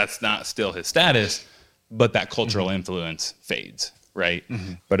that's not still his status, but that cultural influence fades, right?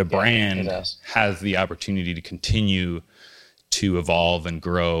 But a brand has the opportunity to continue to evolve and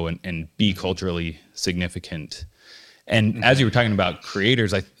grow and be culturally significant. And as you were talking about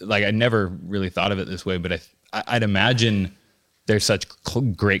creators, I never really thought of it this way, but I'd imagine they're such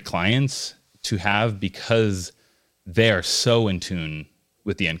great clients to have, because they are so in tune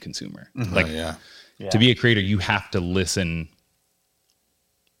with the end consumer. To be a creator, you have to listen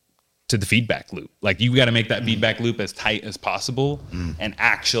to the feedback loop. Like, you got to make that feedback loop as tight as possible and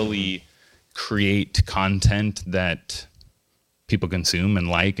actually create content that people consume and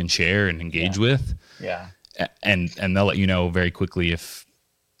like and share and engage with. And they'll let you know very quickly if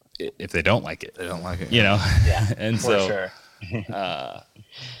they don't like it. They don't like it. And for sure.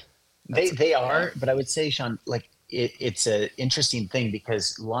 They are, but I would say, Sean, like, it's an interesting thing,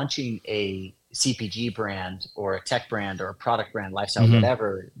 because launching a CPG brand or a tech brand or a product brand, lifestyle,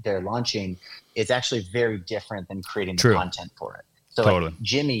 whatever they're launching, is actually very different than creating the content for it. So like,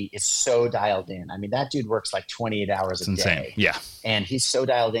 Jimmy is so dialed in. I mean, that dude works like 28 hours a day. Yeah. And he's so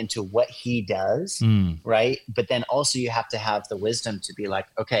dialed into what he does, right? But then also you have to have the wisdom to be like,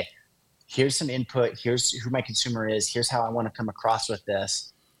 okay, here's some input. Here's who my consumer is. Here's how I want to come across with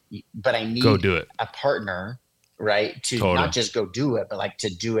this. But I need a partner, right? To not just go do it, but like to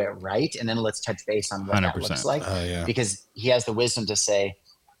do it right. And then let's touch base on what 100%. That looks like. Because he has the wisdom to say,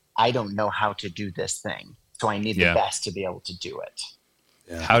 I don't know how to do this thing, so I need the best to be able to do it.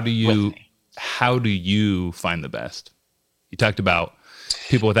 How do you find the best? You talked about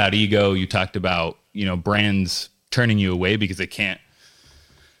people without ego. You talked about, brands turning you away because they can't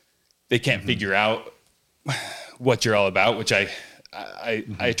figure out what you're all about, which I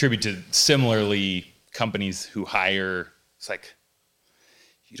attribute to similarly companies who hire. It's like,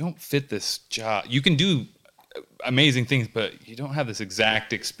 you don't fit this job. You can do amazing things, but you don't have this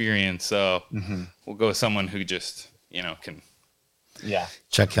exact experience. So we'll go with someone who just, can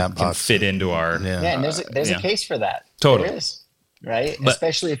check that box, can fit into our and there's a case for that. Totally. There is, right? But,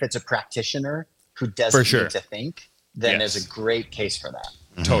 especially if it's a practitioner who doesn't need to think, then there's a great case for that.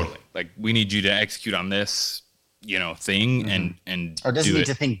 Totally. Like, we need you to execute on this, thing and or doesn't need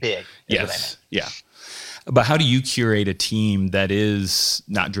to think big. Yes. Yeah. But how do you curate a team that is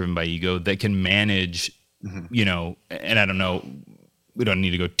not driven by ego, that can manage you know, and I don't know, we don't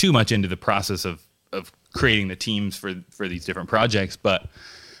need to go too much into the process of creating the teams for these different projects, but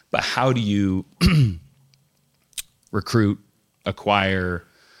how do you recruit, acquire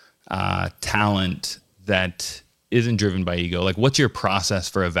talent that isn't driven by ego? Like, what's your process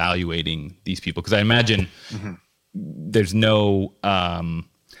for evaluating these people? Because I imagine there's no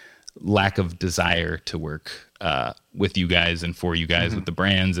lack of desire to work with you guys and for you guys with the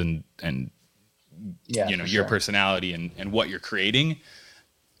brands and you know, your personality and what you're creating.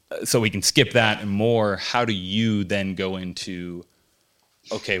 So we can skip that and more. How do you then go into,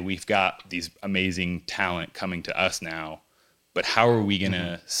 okay, we've got these amazing talent coming to us now, but how are we going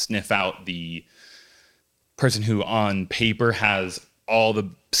to sniff out the person who on paper has all the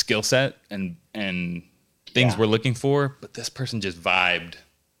skill set and things we're looking for, but this person just vibed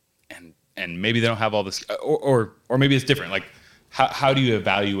and maybe they don't have all this, or maybe it's different. Like, how do you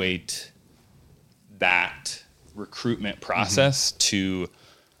evaluate that recruitment process to,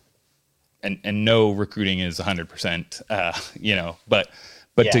 and no recruiting is 100%, you know, but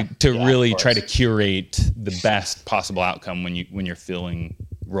to really try to curate the best possible outcome when you're filling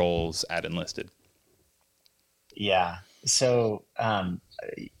roles at Enlisted? Yeah. So,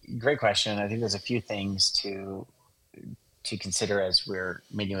 great question. I think there's a few things to consider as we're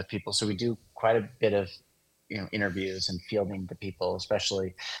meeting with people. So we do quite a bit of, you know, interviews and fielding the people,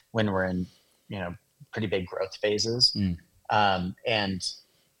 especially when we're in, you know, pretty big growth phases. And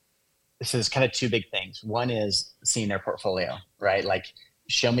so there's kind of two big things. One is seeing their portfolio, right? Like,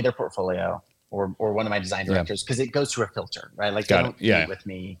 show me their portfolio, or one of my design directors, because it goes through a filter, right? Like, they don't meet with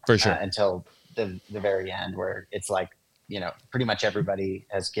me for sure until the very end, where it's like, you know, pretty much everybody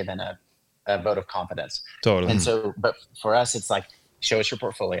has given a vote of confidence. Totally. And so, but for us, it's like, show us your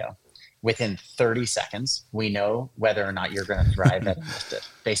portfolio. Within 30 seconds, we know whether or not you're going to thrive at Enlisted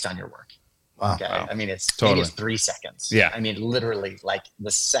based on your work. Wow. Okay. Wow. I mean, Totally. maybe it's 3 seconds. Yeah. I mean, literally, like,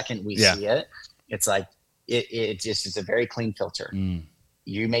 the second we see it, it's like, it's a very clean filter.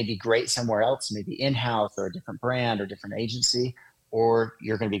 You may be great somewhere else, maybe in-house or a different brand or different agency, or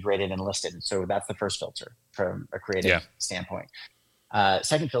you're going to be great at Enlisted. So that's the first filter from a creative standpoint.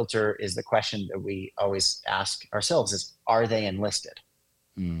 Second filter is the question that we always ask ourselves is, are they enlisted?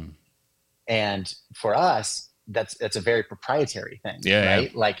 And for us, that's a very proprietary thing,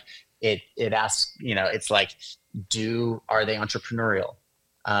 right? Like, it asks, you know, it's like, are they entrepreneurial?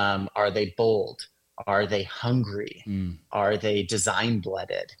 Are they bold? Are they hungry? Are they design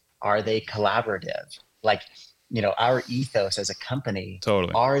blooded? Are they collaborative? Like, you know, our ethos as a company,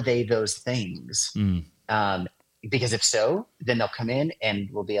 are they those things? Because if so, then they'll come in and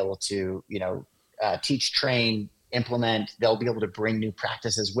we'll be able to, you know, teach, train, implement. They'll be able to bring new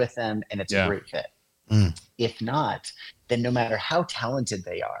practices with them, and it's a great fit. If not, then no matter how talented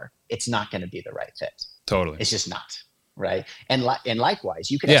they are, it's not going to be the right fit. Totally. It's just not, right? And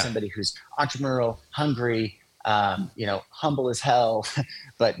likewise, you could have somebody who's entrepreneurial, hungry, you know, humble as hell,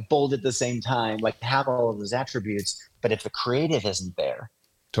 but bold at the same time, like, have all of those attributes. But if the creative isn't there,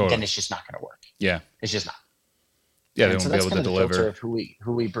 then it's just not going to work. Yeah. It's just not. Yeah. They won't be able to deliver. Filter of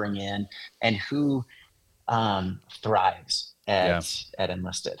who we bring in and who thrives at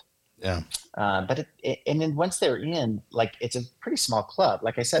Enlisted. Yeah. But and then once they're in, like, it's a pretty small club.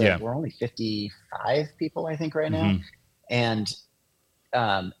 Like I said, like, we're only 55 people, I think, right now. And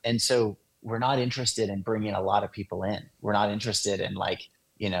so we're not interested in bringing a lot of people in. We're not interested in, like,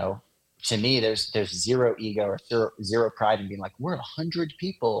 you know, to me, there's zero ego or zero pride in being like, we're 100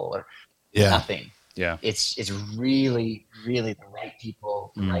 people or nothing. Yeah. It's really, really the right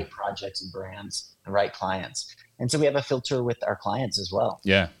people, the right projects and brands, the right clients. And so we have a filter with our clients as well.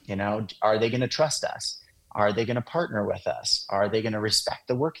 Yeah. You know, are they going to trust us? Are they going to partner with us? Are they going to respect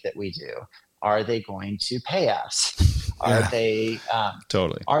the work that we do? Are they going to pay us? Are they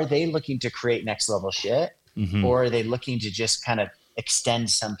are they looking to create next level shit? Or are they looking to just kind of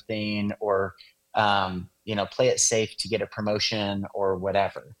extend something or, you know, play it safe to get a promotion or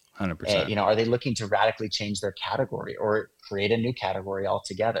whatever? 100%. You know, are they looking to radically change their category or create a new category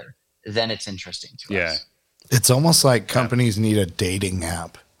altogether? Then it's interesting to us. It's almost like companies need a dating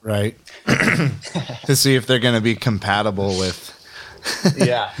app, right? To see if they're going to be compatible with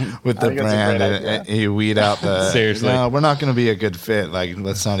with the brand, and you weed out the seriously. No, we're not going to be a good fit. Like,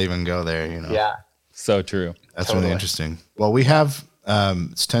 let's not even go there. You know. Yeah. So true. That's really interesting. Well, we have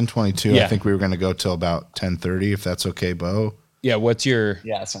it's 10:22. I think we were going to go till about 10:30, if that's okay, Beau. Yeah. What's your?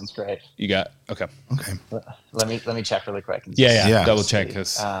 Yeah, sounds great. You got okay. Let me check really quick. Yeah. Double check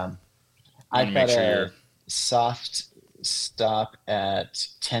because I've got a soft stop at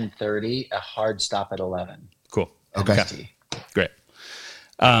 10:30, a hard stop at 11. Cool. Okay. Great.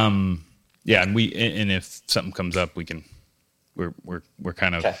 Yeah. And if something comes up, we're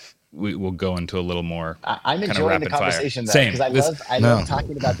kind of, Okay. we'll go into a little more. I'm kind of enjoying the rapid fire. conversation though, Same. because I love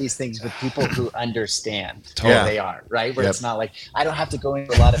talking about these things with people who understand who Yeah. they are, right? Where Yep. it's not like I don't have to go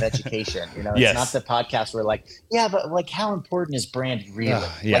into a lot of education. You know, it's Yes. not the podcast where like, yeah, but like how important is brand really?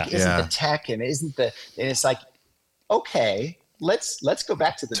 Yeah. Like, isn't Yeah. the tech and and it's like, okay, let's go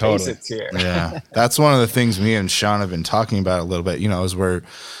back to the Totally. basics here. Yeah. That's one of the things me and Sean have been talking about a little bit, you know, as we're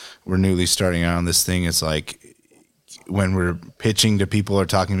newly starting out on this thing. It's like, when we're pitching to people or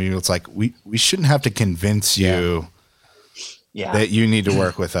talking to people, it's like, we shouldn't have to convince you that you need to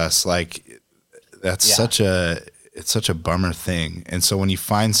work with us. Like, that's such a bummer thing. And so when you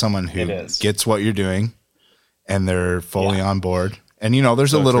find someone who gets what you're doing and they're fully on board, and, you know,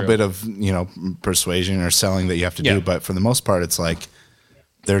 there's a little bit of, you know, persuasion or selling that you have to do, but for the most part, it's like,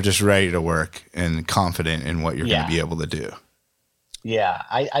 they're just ready to work and confident in what you're going to be able to do. Yeah,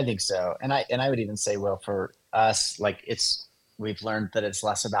 I think so. And I would even say, Will, for us, like we've learned that it's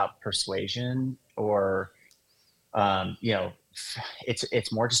less about persuasion or, you know,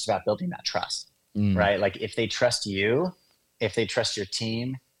 it's more just about building that trust, right? Like if they trust you, if they trust your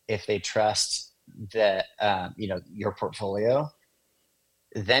team, if they trust that, you know, your portfolio,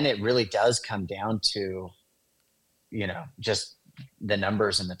 then it really does come down to, you know, just the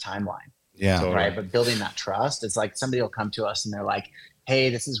numbers and the timeline. Yeah. Totally. Right. But building that trust, it's like somebody will come to us and they're like, hey,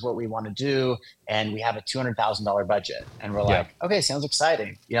 this is what we want to do. And we have a $200,000 budget. And we're like, okay, sounds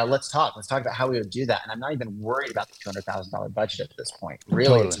exciting. You know, let's talk about how we would do that. And I'm not even worried about the $200,000 budget at this point.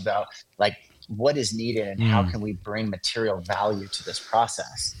 Really, it's about like what is needed and how can we bring material value to this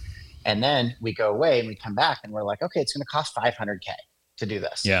process. And then we go away and we come back and we're like, okay, it's going to cost $500K to do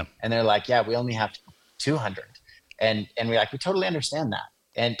this. Yeah. And they're like, yeah, we only have 200. And we're like, we totally understand that.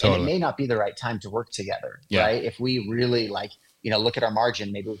 And it may not be the right time to work together, right? If we really like, you know, look at our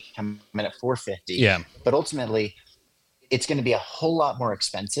margin, maybe we can come in at 450. Yeah. But ultimately, it's going to be a whole lot more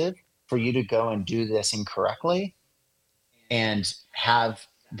expensive for you to go and do this incorrectly and have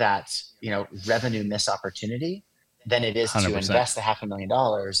that, you know, revenue miss opportunity than it is 100%. to invest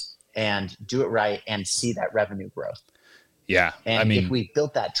 $500,000 and do it right and see that revenue growth. Yeah. And I mean, if we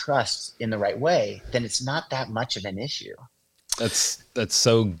built that trust in the right way, then it's not that much of an issue. it's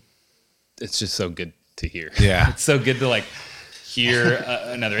just so good to hear. Yeah. It's so good to like hear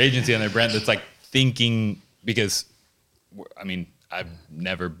another agency on their brand that's like thinking, because I mean, I've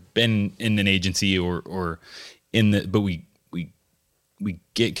never been in an agency or in the, but we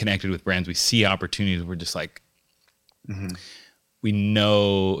get connected with brands. We see opportunities. We're just like, we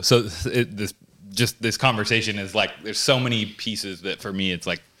know. So this conversation is like, there's so many pieces that for me, it's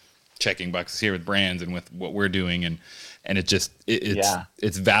like checking boxes here with brands and with what we're doing. And it's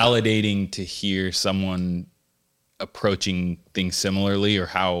validating to hear someone approaching things similarly, or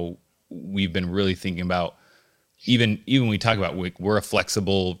how we've been really thinking about, even when we talk about we're a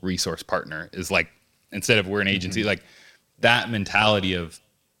flexible resource partner, is like, instead of we're an agency, like that mentality of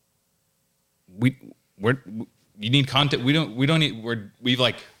you need content. We've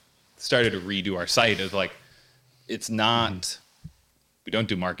like started to redo our site as like, it's not, we don't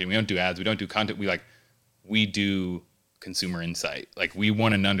do marketing, we don't do ads, we don't do content. We do consumer insight. Like we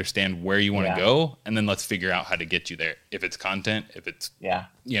want to understand where you want to go, and then let's figure out how to get you there. If it's content, if it's,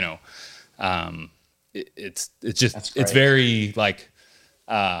 you know, it's very like,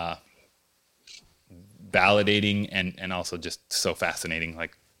 validating and also just so fascinating.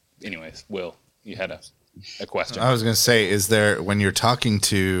 Like, anyways, Will, you had a question. I was going to say, is there, when you're talking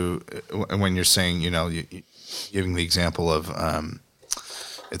to, when you're saying, you know, giving the example of,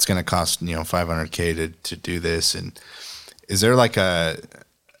 it's going to cost, you know, $500K to do this. And is there like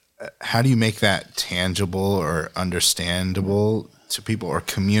how do you make that tangible or understandable to people, or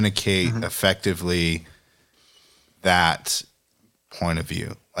communicate effectively that point of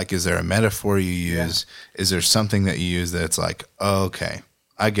view? Like, is there a metaphor you use? Is there something that you use that's like, oh, okay,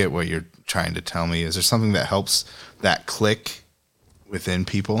 I get what you're trying to tell me? Is there something that helps that click within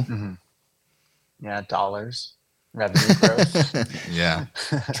people? Yeah. Dollars, revenue growth. Yeah.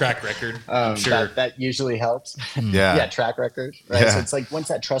 Track record. I'm sure that usually helps. Yeah. Track record. Right. Yeah. So it's like, once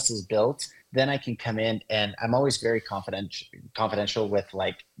that trust is built, then I can come in, and I'm always very confidential with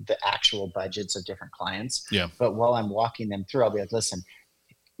like the actual budgets of different clients. Yeah. But while I'm walking them through, I'll be like, listen,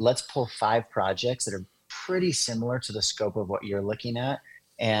 let's pull 5 projects that are pretty similar to the scope of what you're looking at.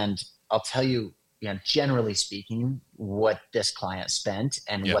 And I'll tell you, you know, generally speaking, what this client spent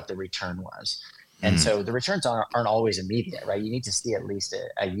and what the return was. And so the returns aren't always immediate, right? You need to see at least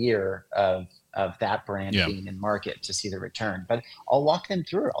a year of of that brand being in market to see the return. But I'll walk them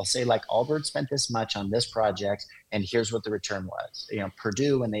through it. I'll say, like, Allbirds spent this much on this project, and here's what the return was.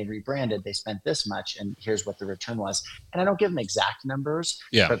 Purdue, when they rebranded, they spent this much, and here's what the return was. And I don't give them exact numbers,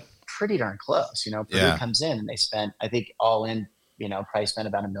 but pretty darn close. Purdue comes in and they spent, I think, all in, probably spent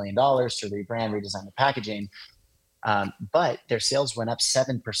about $1 million to rebrand, redesign the packaging. But their sales went up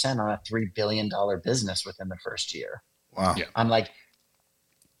 7% on a $3 billion business within the first year. Wow. Yeah. I'm like,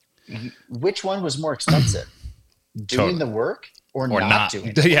 which one was more expensive? Doing the work or not doing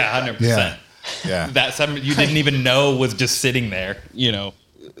it? Yeah, 100%. Yeah. That something you didn't even know was just sitting there,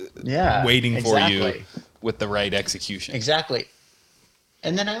 waiting for you with the right execution. Exactly.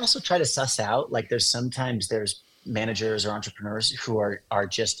 And then I also try to suss out, like, there's managers or entrepreneurs who are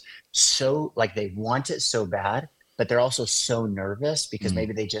just so, like, they want it so bad, but they're also so nervous because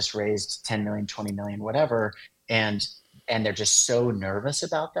maybe they just raised 10 million, 20 million, whatever. And they're just so nervous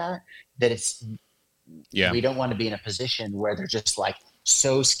about that we don't want to be in a position where they're just like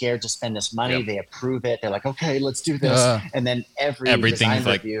so scared to spend this money. They approve it. They're like, okay, let's do this. And then everything's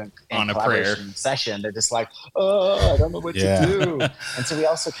like review and on a prayer session, they're just like, oh, I don't know what to do. And so we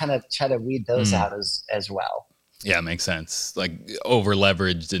also kind of try to weed those out as well. Yeah, it makes sense. Like over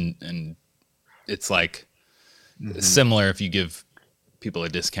leveraged and it's like similar if you give people a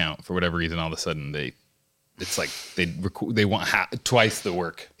discount for whatever reason, all of a sudden it's like they want twice the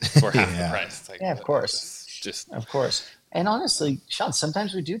work for half the price. Like, of course. Of course. And honestly, Sean,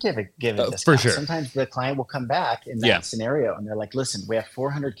 sometimes we do give a discount. For sure. Sometimes the client will come back in that scenario and they're like, listen, we have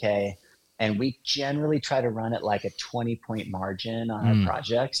 400K and we generally try to run it like a 20-point margin on our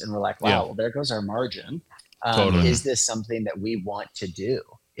projects. And we're like, wow, well, there goes our margin. Totally. Is this something that we want to do?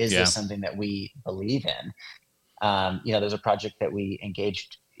 Is this something that we believe in? There's a project that we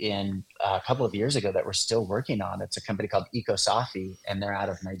engaged in a couple of years ago that we're still working on. It's a company called EcoSafi, and they're out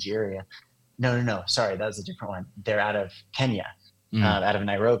of Nigeria. No, sorry, that was a different one. They're out of Kenya, out of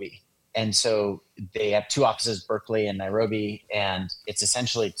Nairobi. And so they have two offices, Berkeley and Nairobi, and it's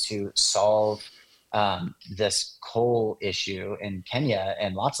essentially to solve this coal issue in Kenya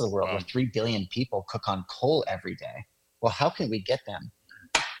and lots of the world where 3 billion people cook on coal every day. Well, how can we get them?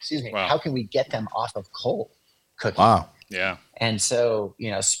 How can we get them off of coal cooking? Wow. Yeah. And so,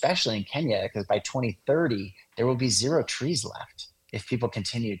 especially in Kenya, because by 2030, there will be 0 trees left if people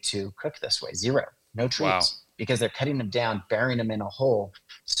continue to cook this way. 0, no trees, because they're cutting them down, burying them in a hole,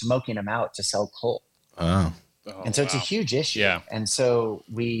 smoking them out to sell coal. Oh. And so it's a huge issue. Yeah. And so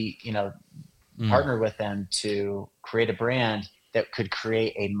we, partner with them to create a brand that could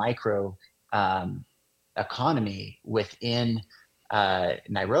create a micro economy within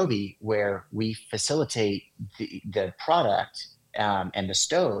Nairobi, where we facilitate the product and the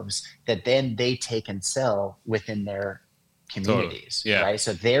stoves that then they take and sell within their communities. Totally. Yeah. Right.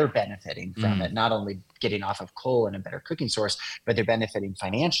 So they're benefiting from it, not only getting off of coal and a better cooking source, but they're benefiting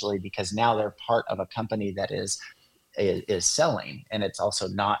financially because now they're part of a company that is selling. And it's also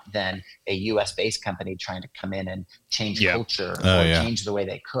not then a US based company trying to come in and change culture or change the way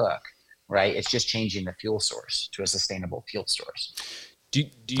they cook. Right. It's just changing the fuel source to a sustainable fuel source.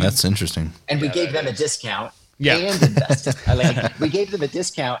 That's interesting. And we gave them a discount and invested. We gave them a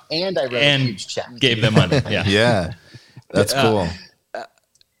discount and I wrote a huge check. Gave them money. Yeah. Yeah. That's cool.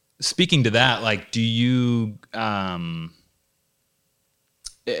 Speaking to that, like, do you, and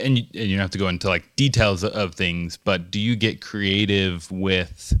you don't have to go into like details of things, but do you get creative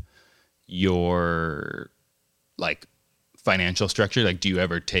with your like financial structure? Like, do you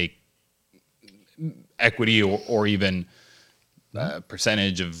ever take equity or even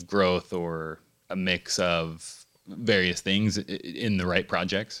percentage of growth or a mix of various things in the right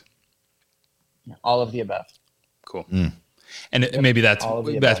projects? All of the above. Cool. And maybe that's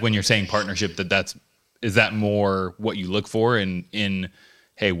when you're saying partnership, is that more what you look for in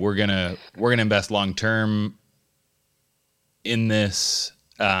hey, we're gonna invest long term in this.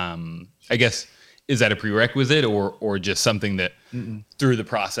 I guess, is that a prerequisite or just something that through the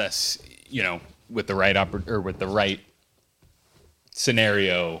process, with the right with the right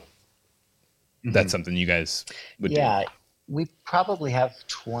scenario, that's something you guys would do? We probably have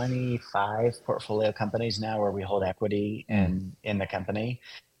 25 portfolio companies now where we hold equity in the company.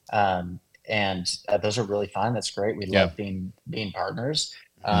 And those are really fun. That's great. We love being partners.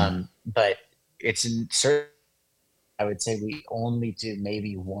 But it's in certain, I would say we only do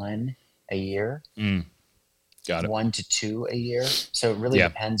maybe one a year. Got it. 1 to 2 a year. So it really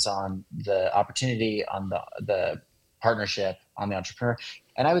depends on the opportunity, on the partnership, on the entrepreneur.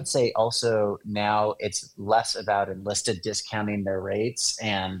 And I would say also now it's less about Enlisted discounting their rates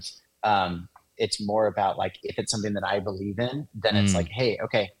and it's more about like, if it's something that I believe in, then it's like, hey,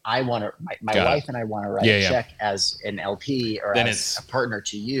 okay, I want to, my wife and I want to write a check as an LP or then as it's a partner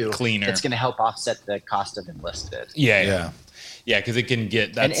to you. Cleaner. It's going to help offset the cost of enlisted. Yeah. Because it can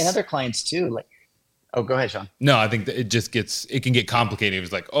get and other clients too. Like, oh, go ahead, Sean. No, I think that it can get complicated.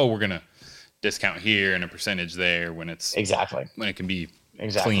 It's like, oh, we're gonna discount here and a percentage there when it's when it can be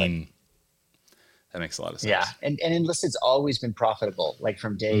clean. That makes a lot of sense. Yeah, and Enlisted's always been profitable, like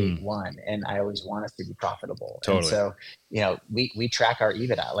from day one, and I always want us to be profitable. Totally. And so, we track our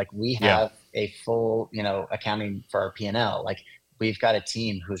EBITDA. Like, we have a full, accounting for our P&L. Like, we've got a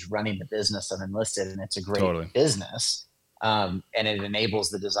team who's running the business of Enlisted, and it's a great business. And it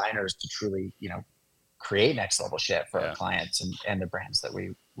enables the designers to truly, create next level shit for our clients and the brands that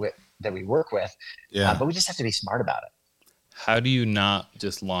we work with. Yeah. But we just have to be smart about it. How do you not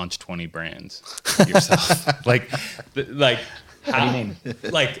just launch 20 brands yourself? How do you mean?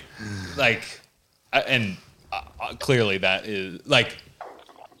 Clearly that is like,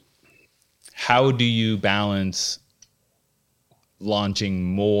 how do you balance launching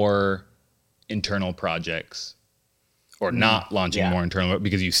more internal projects or not launching more internal,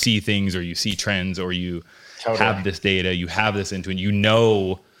 because you see things or you see trends or you have this data, you have this into,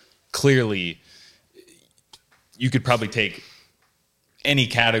 and clearly you could probably take any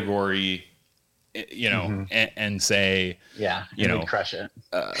category, and say, crush it.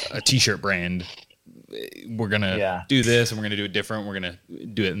 A t-shirt brand, we're going to do this and we're going to do it different. We're going to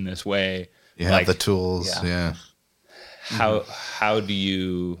do it in this way. You have the tools. Yeah. How do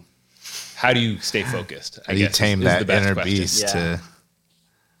you stay focused? How do you tame that inner beast?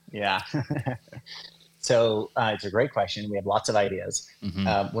 Yeah. So it's a great question. We have lots of ideas.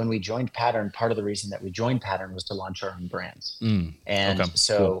 When we joined Pattern, part of the reason that we joined Pattern was to launch our own brands.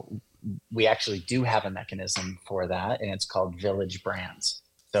 We actually do have a mechanism for that, and it's called Village Brands.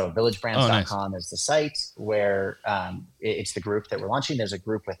 So villagebrands.com is the site where it's the group that we're launching. There's a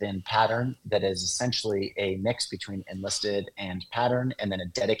group within Pattern that is essentially a mix between Enlisted and Pattern, and then a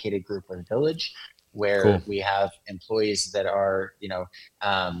dedicated group with Village, where we have employees that are,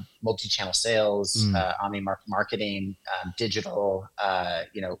 multi-channel sales, marketing, digital,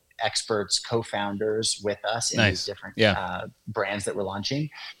 experts, co-founders with us in these different brands that we're launching.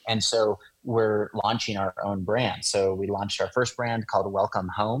 And so we're launching our own brand. So we launched our first brand called Welcome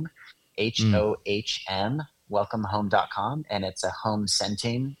Home, HOHM, welcomehome.com. And it's a home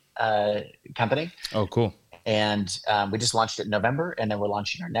scenting company. Oh, cool. And we just launched it in November, and then we're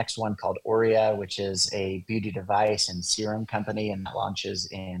launching our next one called Aurea, which is a beauty device and serum company, and that launches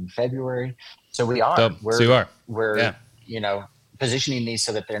in February. So we're positioning these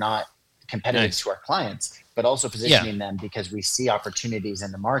so that they're not competitive to our clients, but also positioning them because we see opportunities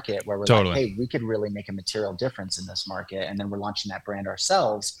in the market where we're like, hey, we could really make a material difference in this market, and then we're launching that brand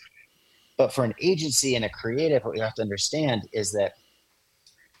ourselves. But for an agency and a creative, what we have to understand is that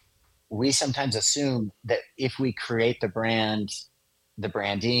we sometimes assume that if we create the brand, the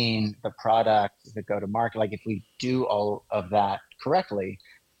branding, the product, the go-to-market, like if we do all of that correctly,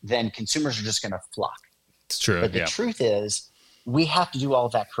 then consumers are just going to flock. It's true. But the truth is, we have to do all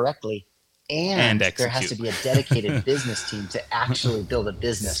of that correctly, and there has to be a dedicated business team to actually build a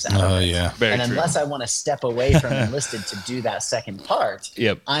business out of it. Yeah. And unless I want to step away from Enlisted to do that second part,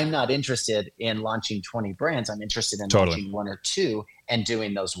 I'm not interested in launching 20 brands. I'm interested in launching one or two and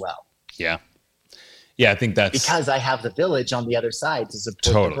doing those well. Yeah. Yeah, I think that's because I have the Village on the other side to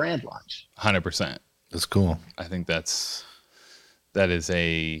support the brand launch. 100%. That's cool. I think that is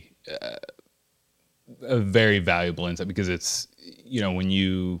a very valuable insight, because it's, when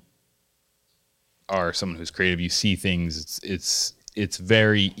you are someone who's creative, you see things, it's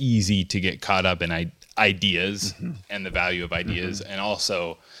very easy to get caught up in ideas and the value of ideas, and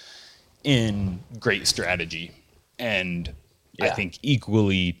also in great strategy. And I think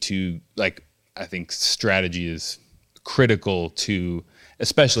equally I think strategy is critical to,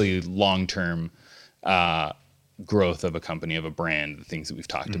 especially long-term growth of a company, of a brand, the things that we've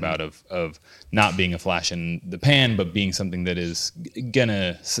talked about of not being a flash in the pan, but being something that is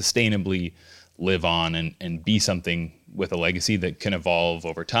gonna sustainably live on and be something with a legacy that can evolve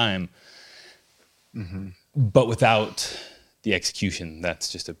over time. But without the execution,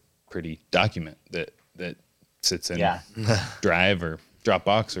 that's just a pretty document that sits in Drive or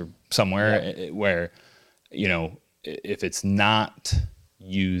Dropbox or somewhere where, if it's not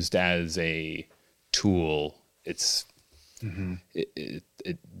used as a tool, it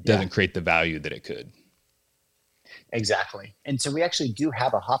doesn't create the value that it could. Exactly. And so we actually do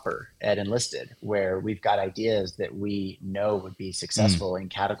have a hopper at Enlisted where we've got ideas that we know would be successful in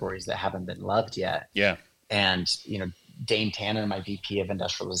categories that haven't been loved yet. Yeah. And, Dane Tanner, my VP of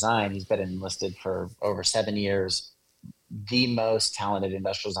industrial design, he's been enlisted for over 7 years, the most talented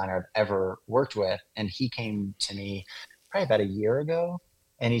industrial designer I've ever worked with. And he came to me probably about a year ago.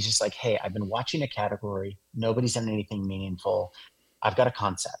 And he's just like, hey, I've been watching a category. Nobody's done anything meaningful. I've got a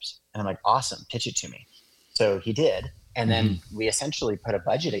concept. And I'm like, awesome, pitch it to me. So he did. And then we essentially put a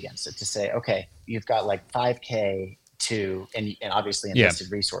budget against it to say, okay, you've got like 5K to, and obviously invested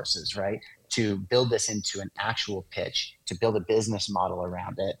resources, right? To build this into an actual pitch, to build a business model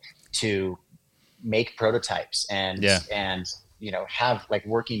around it, to make prototypes and have like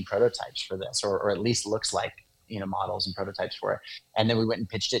working prototypes for this, or at least looks like models and prototypes for it. And then we went and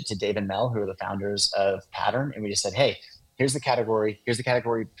pitched it to Dave and Mel, who are the founders of Pattern, and we just said, hey, here's the category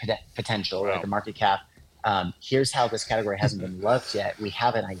potential, like the market cap. Here's how this category hasn't been loved yet. We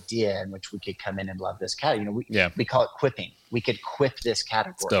have an idea in which we could come in and love this category. We call it quipping. We could quip this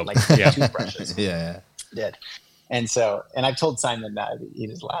category like toothbrushes. Did. And so, and I've told Simon that, he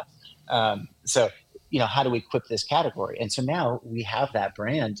just laughed. So, how do we equip this category? And so now we have that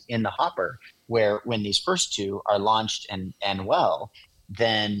brand in the hopper where when these first two are launched and well,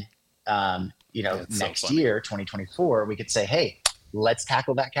 then, next year, 2024, we could say, hey, let's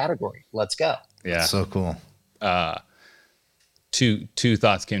tackle that category. Let's go. Yeah. That's so cool. Two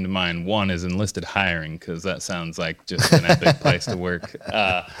thoughts came to mind. One is enlisted hiring, because that sounds like just an epic place to work.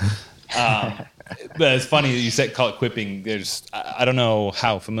 But it's funny that you said call it quipping. I don't know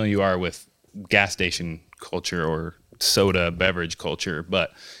how familiar you are with gas station culture or soda beverage culture,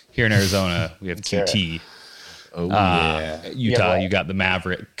 but here in Arizona we have QT. Utah, you got the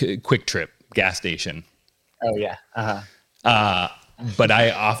Maverick Quick Trip gas station. Oh yeah. But I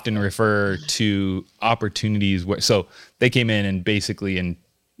often refer to opportunities where, so they came in and basically in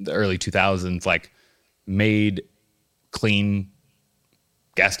the early 2000s, like made clean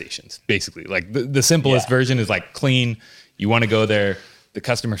gas stations, basically. Like the simplest version is like clean. You want to go there. The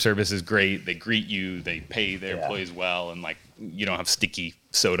customer service is great. They greet you. They pay their employees well. And like, you don't have sticky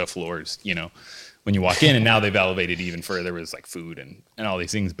soda floors, when you walk in. And now they've elevated even further with like food and all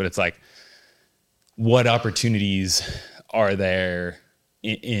these things. But it's like, what opportunities are there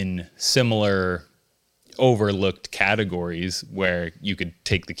in similar overlooked categories where you could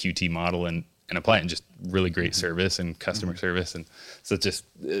take the QT model and apply it, and just really great service and customer service? And so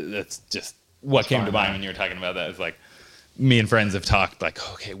that's just what came to mind when you were talking about that. Is like, me and friends have talked like,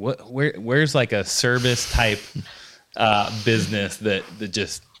 okay, where's like a service type business that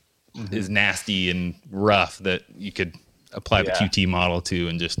just is nasty and rough that you could apply the QT model to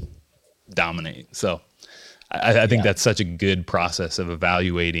and just dominate. So I think that's such a good process of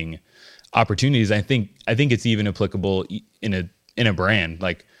evaluating opportunities. I think it's even applicable in a brand.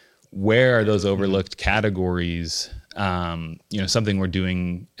 Like, where are those overlooked categories? Something we're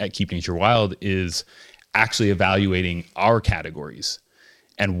doing at Keep Nature Wild is actually evaluating our categories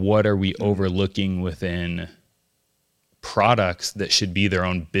and what are we overlooking within products that should be their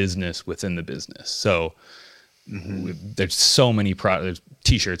own business within the business. So there's so many products,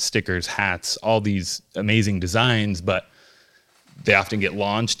 t-shirts, stickers, hats, all these amazing designs, but they often get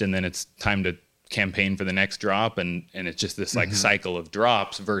launched and then it's time to campaign for the next drop. And it's just this like cycle of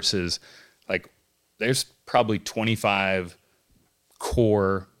drops versus like, there's probably 25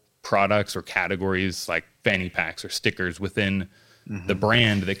 core products or categories like fanny packs or stickers within the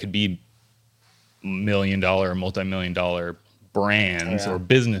brand that could be $1 million or multi-million-dollar brands or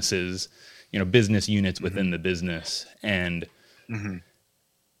businesses, business units within the business. And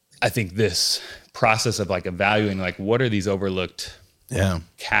I think this process of like evaluating, like, what are these overlooked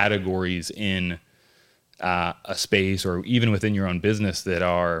categories in a space or even within your own business that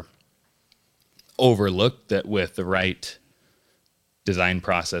are overlooked, that with the right design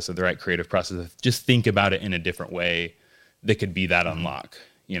process or the right creative process, just think about it in a different way, that could be that unlock,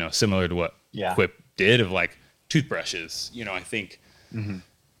 similar to what Quip did of like toothbrushes. I think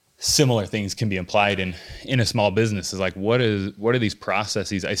similar things can be applied in a small business. Is like, what are these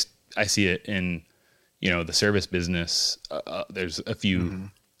processes? I see it in, the service business. There's a few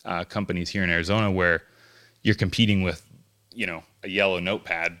companies here in Arizona where you're competing with, a yellow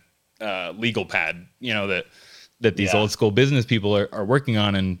notepad, legal pad, that these old school business people are working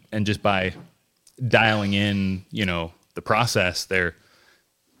on, and just by dialing in, the process, they're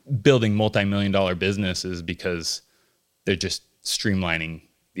building multi-million-dollar businesses because they're just streamlining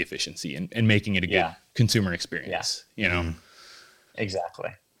the efficiency and making it a good consumer experience, Exactly.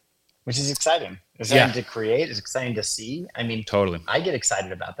 Which is exciting. It's exciting to create. It's exciting to see. I mean, totally. I get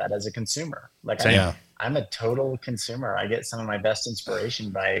excited about that as a consumer. Like, I'm a total consumer. I get some of my best inspiration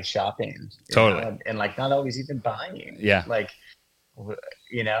by shopping. Totally. And like, not always even buying. Yeah. Like,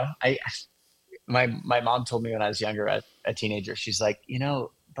 my mom told me when I was younger, a teenager, she's like,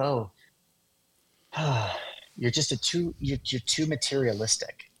 Beau, you're too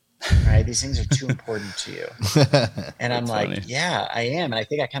materialistic, right? These things are too important to you. And I'm like, funny. yeah, I am. And I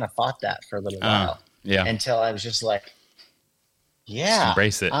think I kind of fought that for a little while. Yeah. Until I was just like, Just yeah,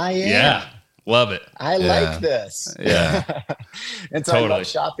 embrace it. I am. Yeah. Love it. I like this. Yeah. And so I love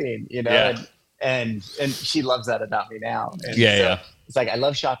shopping, and she loves that about me now. And so it's like, I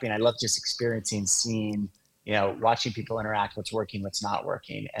love shopping. I love just experiencing, seeing, watching people interact, what's working, what's not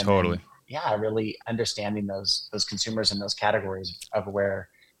working. And then, really understanding those consumers and those categories of where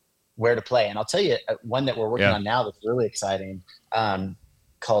to play. And I'll tell you one that we're working on now that's really exciting,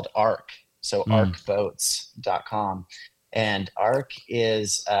 called ARC. So arcboats.com. And ARC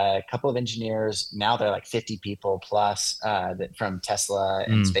is a couple of engineers. Now they're like 50 people plus that from Tesla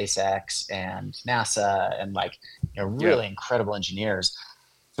and SpaceX and NASA and really incredible engineers.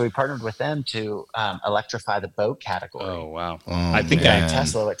 So we partnered with them to electrify the boat category. Oh, wow. I think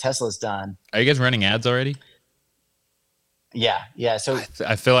what Tesla's done. Are you guys running ads already? Yeah. So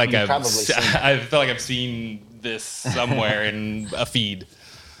I feel like I've seen this somewhere in a feed.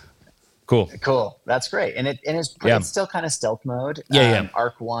 Cool. That's great. And it's still kind of stealth mode.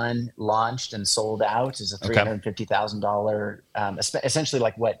 ARC 1 launched and sold out as a $350,000, essentially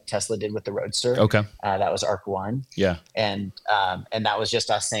like what Tesla did with the Roadster. Okay. That was ARC 1. Yeah. And that was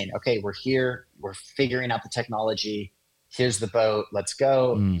just us saying, okay, we're here. We're figuring out the technology. Here's the boat. Let's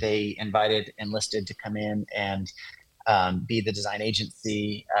go. They enlisted to come in and be the design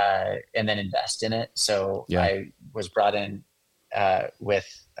agency and then invest in it. So I was brought in with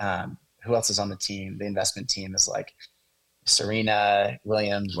who else is on the team? The investment team is like Serena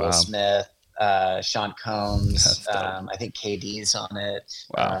Williams, Will Smith, Sean Combs. I think KD's on it.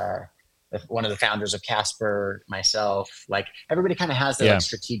 Wow. One of the founders of Casper, myself. Like everybody kind of has their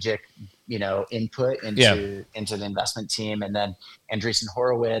strategic, input into the investment team. And then Andreessen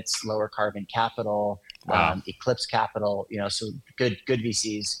Horowitz, Lower Carbon Capital, Eclipse Capital. So good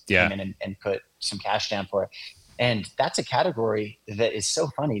VCs came in and put some cash down for it. And that's a category that is so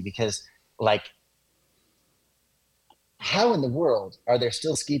funny because, how in the world are there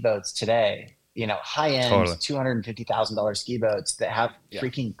still ski boats today? High-end $250,000 ski boats that have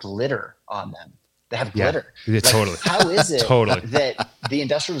freaking glitter on them. They have glitter. Totally. How is it that the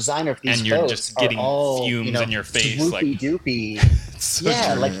industrial designer of these and you're boats just getting all, fumes in your face, doopy. It's so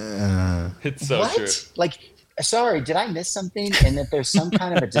true. It's so true. Sorry, did I miss something? And that there's some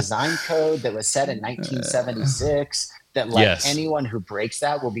kind of a design code that was set in 1976 that anyone who breaks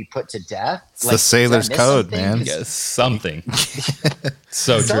that will be put to death. It's the sailor's code, man. Yes, something.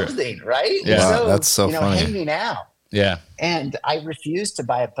 So true. Something, right? Yeah, that's so funny. Hang me now. Yeah. And I refused to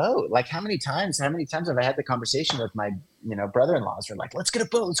buy a boat. How many times have I had the conversation with my, brother-in-laws? We're like, let's get a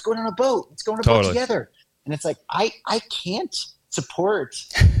boat. Let's go on a boat. Let's go on a boat together. And it's like, I can't support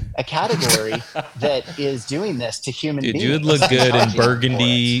a category that is doing this to human beings. You would look good in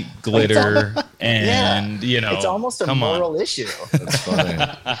burgundy glitter and it's almost a moral issue. That's funny.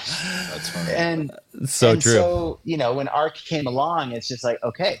 That's funny. And so true. So, when ARC came along, it's just like,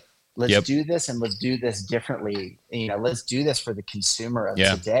 okay, let's do this and let's do this differently. Let's do this for the consumer of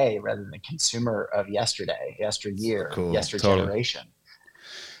today rather than the consumer of yesterday, yesteryear, yestergeneration.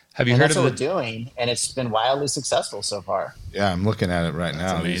 Have you heard that's of what we're doing, and it's been wildly successful so far. Yeah, I'm looking at it right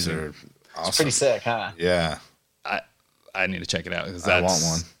now. Amazing. These are awesome. It's pretty sick, huh? Yeah. I need to check it out because I want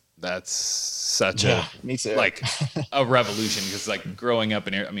one. That's such me too. A revolution because growing up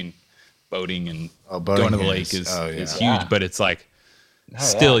boating and going to the lake is huge, but it's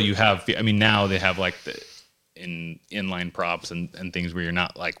still you have. Now they have the inline props and things where you're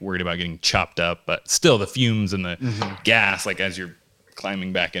not worried about getting chopped up, but still the fumes and the gas as you're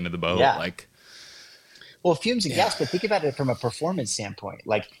climbing back into the boat. Well, fumes and gas, but think about it from a performance standpoint.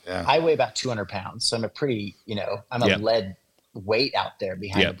 I weigh about 200 pounds, so I'm a pretty, I'm a lead weight out there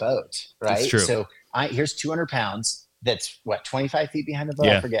behind the boat, right? That's true. So here's 200 pounds. That's 25 feet behind the boat.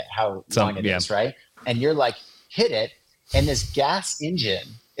 I forget how long it is, right? And you're hit it, and this gas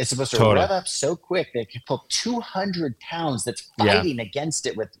engine is supposed to rev up so quick that it can pull 200 pounds that's fighting against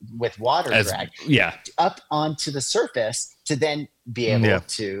it with water drag up onto the surface to then be able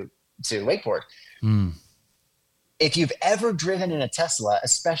to wakeboard. If you've ever driven in a Tesla,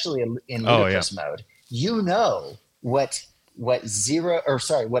 especially in ludicrous mode, what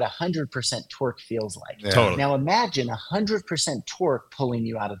 100% torque feels like. Yeah. Totally. Now imagine 100% torque pulling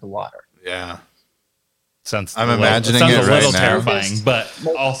you out of the water. Yeah. I'm imagining it right now. Terrifying, but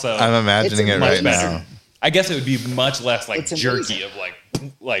also I'm imagining it right now. I guess it would be much less jerky of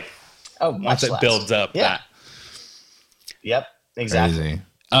once it builds up. Yeah. Yep. Exactly. Crazy.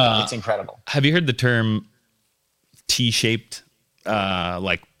 It's incredible. Have you heard the term T-shaped,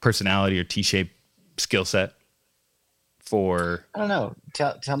 like personality or T-shaped skill set for? I don't know.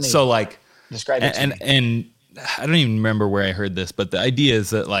 Tell me. So like, describe it to me. And I don't even remember where I heard this, but the idea is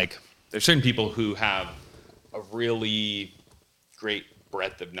that like there's certain people who have a really great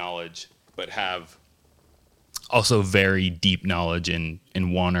breadth of knowledge, but have also very deep knowledge in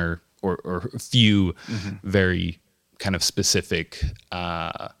one or a few very kind of specific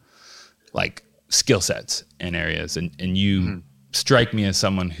like skill sets and areas. And you strike me as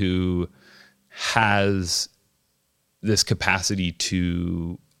someone who has this capacity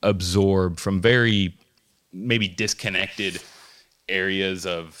to absorb from very maybe disconnected areas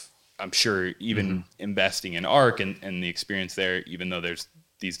of, I'm sure, even investing in ARC and the experience there, even though there's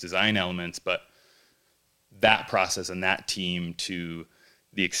these design elements, but that process and that team to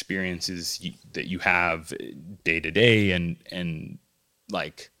the experiences that you have day to day and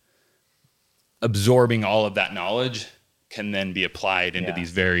like absorbing all of that knowledge can then be applied into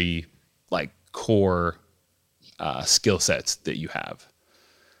these very like core skill sets that you have.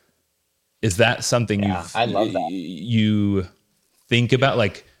 Is that something I love that. you think about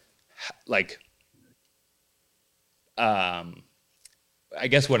like I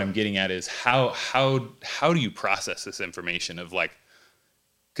guess what I'm getting at is how do you process this information of like,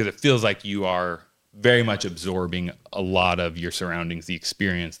 because it feels like you are very much absorbing a lot of your surroundings, the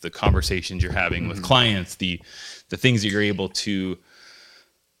experience, the conversations you're having with clients, the things that you're able to,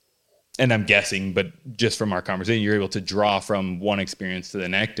 and I'm guessing, but just from our conversation, you're able to draw from one experience to the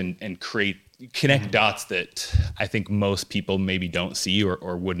next and connect dots that I think most people maybe don't see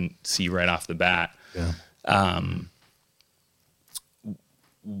or wouldn't see right off the bat. Yeah.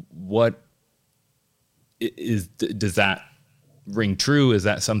 What does that ring true? Is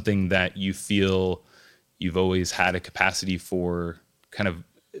that something that you feel you've always had a capacity for, kind of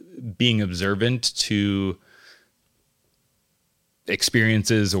being observant to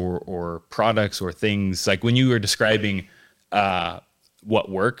experiences or products or things? Like when you were describing what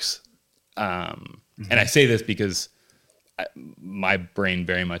works, and I say this because my brain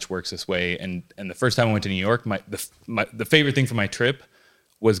very much works this way. And the first time I went to New York, the favorite thing from my trip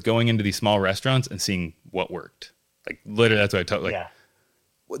was going into these small restaurants and seeing what worked. Like literally, that's what I told. Like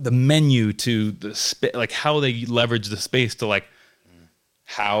the menu to the like how they leverage the space to like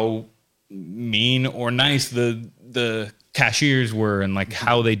how mean or nice the cashiers were and like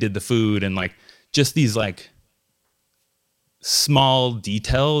how they did the food and like just these like small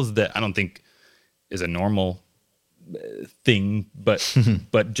details that I don't think is a normal thing, but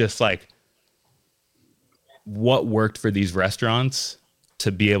but just like what worked for these restaurants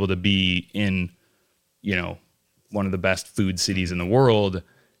to be able to be in, you know, one of the best food cities in the world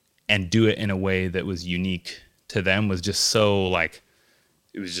and do it in a way that was unique to them was just so like,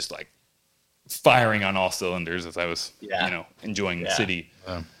 it was just like firing on all cylinders as I was, you know, enjoying the city.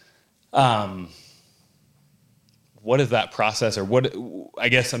 What is that process, or what, I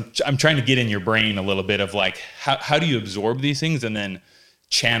guess I'm trying to get in your brain a little bit of like, how do you absorb these things and then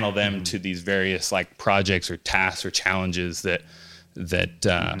channel them to these various like projects or tasks or challenges that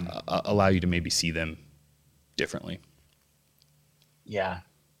allow you to maybe see them differently? Yeah.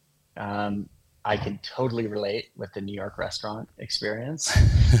 I can totally relate with the New York restaurant experience.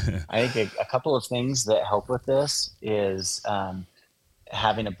 I think a couple of things that help with this is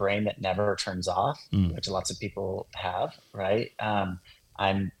having a brain that never turns off, which lots of people have, right?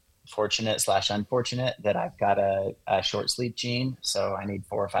 I'm fortunate / unfortunate that I've got a short sleep gene. So I need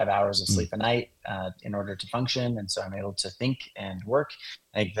 4 or 5 hours of sleep a night in order to function. And so I'm able to think and work.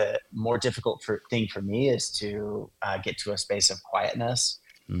 I think the more difficult thing for me is to get to a space of quietness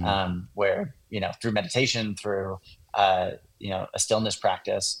where, you know, through meditation, through, you know, a stillness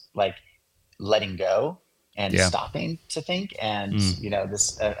practice, like letting go and stopping to think. And, you know,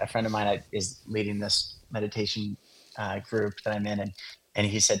 a friend of mine is leading this meditation group that I'm in. And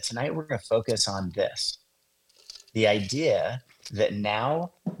he said, tonight we're going to focus on this, the idea that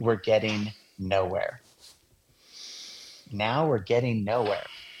now we're getting nowhere. Now we're getting nowhere.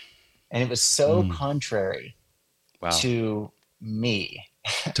 And it was so contrary to me.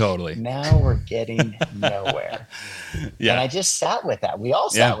 Totally. Now we're getting nowhere. And I just sat with that. We all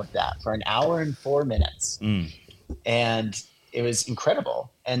sat with that for an hour and 4 minutes. And it was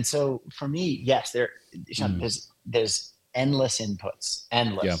incredible. And so for me, yes, there's endless inputs,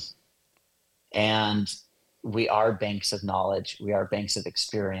 endless. And we are banks of knowledge. We are banks of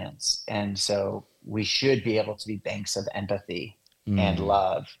experience. And so we should be able to be banks of empathy and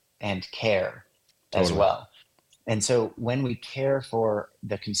love and care as well. And so when we care for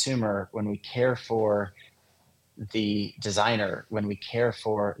the consumer, when we care for the designer, when we care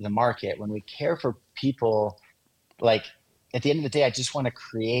for the market, when we care for people, like at the end of the day, I just want to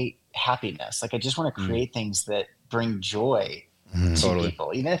create happiness. Like I just want to create things that bring joy to Totally.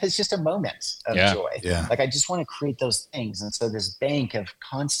 people, even if it's just a moment of Yeah. joy. Yeah. Like I just want to create those things. And so this bank of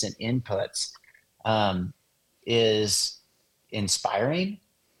constant inputs is inspiring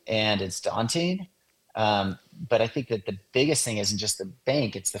and it's daunting. But I think that the biggest thing isn't just the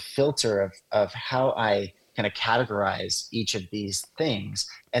bank, it's the filter of how I kind of categorize each of these things.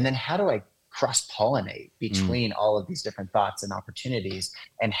 And then how do I cross pollinate between all of these different thoughts and opportunities?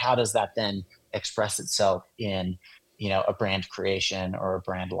 And how does that then express itself in, a brand creation or a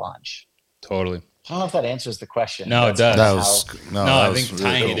brand launch? Totally. I don't know if that answers the question. No, it That's does. kind of No, that I was think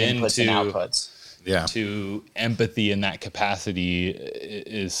really tying cool. it inputs and into outputs. to empathy in that capacity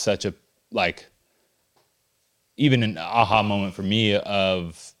is such a, like, even an aha moment for me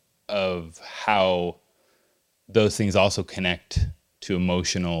of how those things also connect to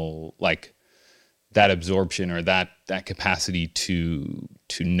emotional, like that absorption or that capacity to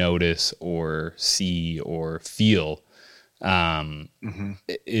notice or see or feel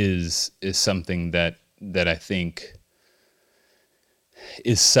is something that I think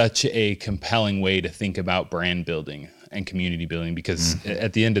is such a compelling way to think about brand building and community building, because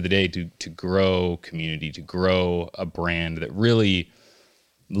at the end of the day, to grow community, to grow a brand that really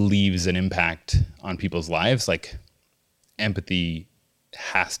leaves an impact on people's lives, like empathy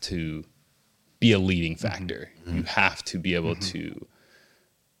has to be a leading factor. You have to be able to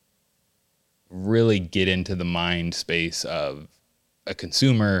really get into the mind space of a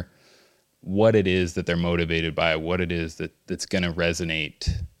consumer, what it is that they're motivated by, what it is that's going to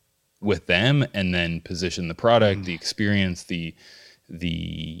resonate with them, and then position the product, the experience, the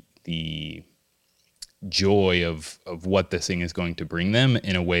joy of what this thing is going to bring them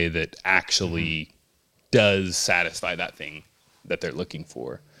in a way that actually does satisfy that thing that they're looking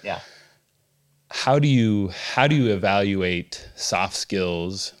for. Yeah. How do you evaluate soft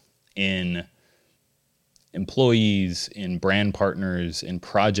skills in employees, in brand partners, in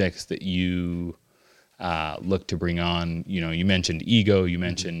projects that you look to bring on? You mentioned ego, you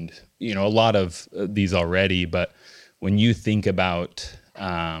mentioned, a lot of these already, but when you think about,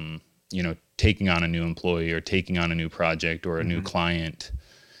 taking on a new employee or taking on a new project or a new client,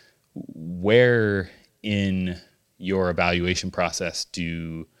 where in your evaluation process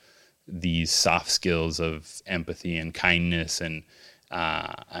do these soft skills of empathy and kindness and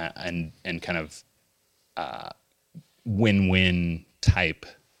kind of win-win type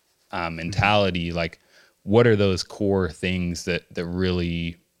mentality, like what are those core things that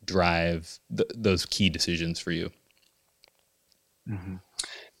really drive those key decisions for you?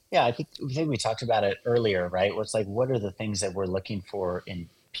 Yeah, I think we talked about it earlier, right? Where it's like, what are the things that we're looking for in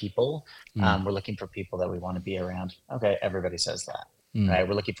people? We're looking for people that we want to be around. Okay, everybody says that, right?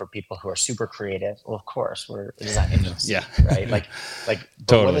 We're looking for people who are super creative. Well, of course, we're a design agency, Yeah. right? But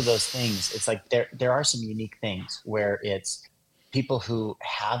Totally. what are those things? It's like there are some unique things where it's people who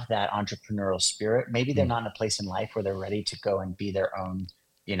have that entrepreneurial spirit. Maybe they're not in a place in life where they're ready to go and be their own,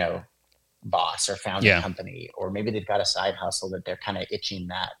 boss or found a company, or maybe they've got a side hustle that they're kind of itching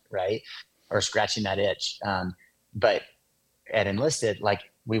that, right? Or scratching that itch. But at Enlisted, like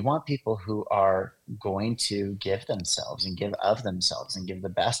we want people who are going to give themselves and give of themselves and give the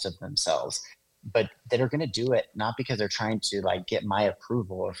best of themselves, but that are going to do it not because they're trying to like get my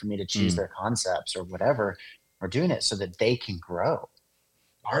approval or for me to choose their concepts or whatever. We're doing it so that they can grow.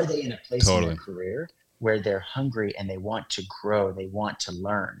 Are they in a place in their career where they're hungry and they want to grow, they want to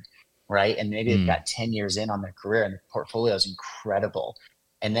learn, right? And maybe they've got 10 years in on their career and the portfolio is incredible.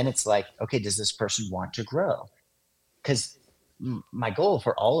 And then it's like, okay, does this person want to grow? Because my goal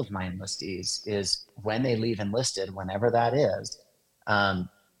for all of my enlistees is when they leave Enlisted, whenever that is,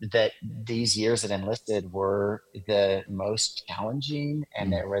 that these years at Enlisted were the most challenging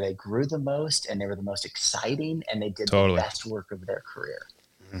and where they grew the most and they were the most exciting and they did the best work of their career.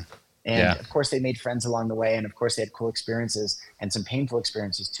 And of course they made friends along the way. And of course they had cool experiences and some painful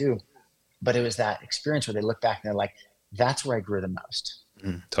experiences too. But it was that experience where they look back and they're like, that's where I grew the most.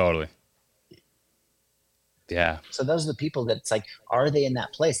 Totally. Yeah. So those are the people that it's like, are they in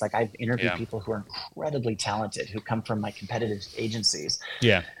that place? Like I've interviewed people who are incredibly talented, who come from my competitive agencies.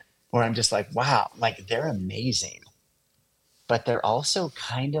 Yeah. Where I'm just like, wow, like they're amazing. But they're also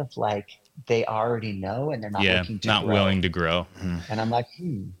kind of like, they already know and they're not looking to not grow. willing to grow. And I'm like,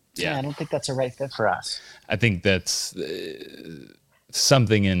 I don't think that's a right fit for us. I think that's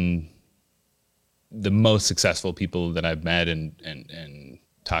something in the most successful people that I've met and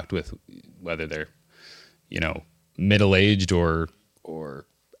talked with, whether they're, middle-aged or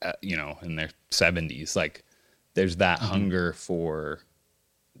in their 70s, like there's that hunger for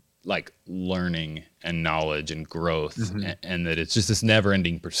like learning and knowledge and growth, and that it's just this never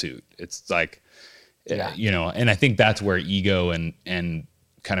ending pursuit. It's like, you know, and I think that's where ego and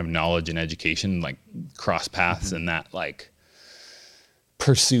kind of knowledge and education like cross paths, and that like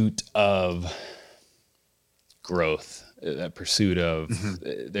pursuit of growth, that pursuit of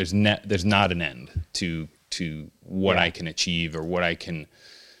there's not an end to what I can achieve, or what I can,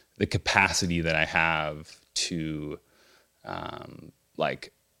 the capacity that I have to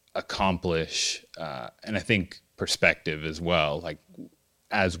like accomplish, and I think perspective as well. Like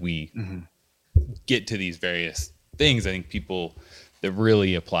as we get to these various things, I think people that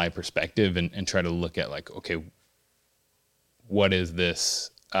really apply perspective and try to look at like, okay, what is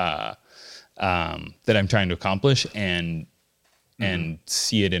this that I'm trying to accomplish, and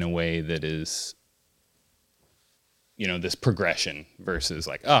see it in a way that is, you know, this progression versus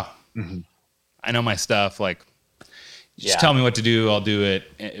like, I know my stuff, like just tell me what to do, I'll do it,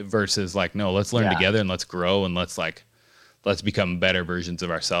 versus like, no, let's learn together and let's grow, and let's become better versions of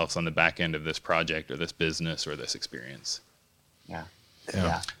ourselves on the back end of this project or this business or this experience. Yeah.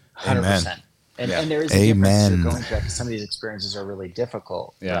 100%. And there is a difference. You're going through, some of these experiences are really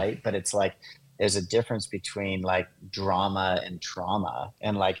difficult, right? But it's like, there's a difference between like drama and trauma,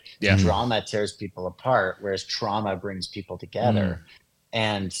 and like drama tears people apart, whereas trauma brings people together.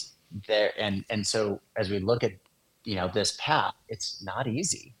 And so as we look at, you know, this path, it's not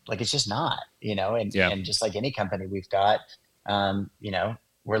easy. Like, it's just not, you know, and just like any company we've got, you know,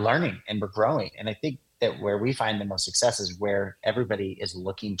 we're learning and we're growing. And I think that where we find the most success is where everybody is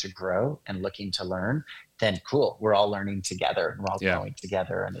looking to grow and looking to learn. Then cool, we're all learning together and we're all growing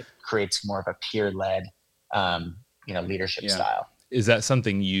together, and it creates more of a peer-led, you know, leadership style. Is that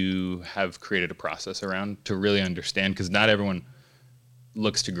something you have created a process around to really understand? Because not everyone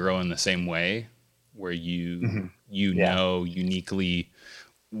looks to grow in the same way, where you know uniquely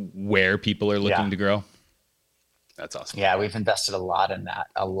where people are looking to grow. That's awesome. Yeah, we've invested a lot in that,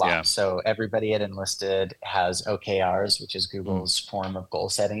 a lot. Yeah. So everybody at Enlisted has OKRs, which is Google's form of goal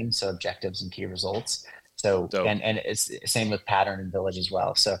setting. So objectives and key results. So, and it's the same with Pattern and Village as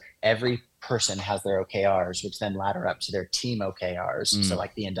well. So every person has their OKRs, which then ladder up to their team OKRs. So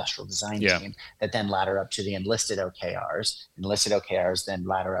like the industrial design team, that then ladder up to the Enlisted OKRs. Enlisted OKRs then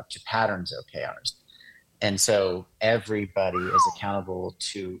ladder up to Pattern's OKRs. And so everybody is accountable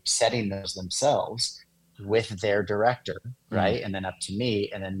to setting those themselves with their director, right? And then up to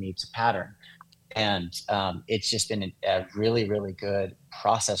me, and then me to Pattern. And it's just been a really, really good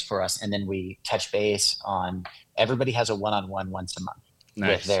process for us. And then we touch base on, everybody has a one-on-one once a month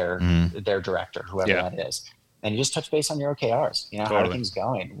with their director, whoever that is. And you just touch base on your OKRs. You know, how are things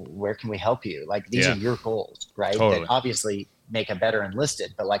going? Where can we help you? Like, these are your goals, right? That obviously make a better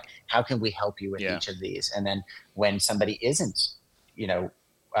Enlisted, but like, how can we help you with each of these? And then when somebody isn't, you know,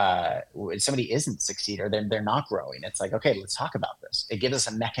 when somebody isn't succeed, or they're not growing, it's like, okay, let's talk about this. It gives us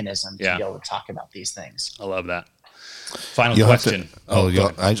a mechanism to be able to talk about these things. I love that. Final question.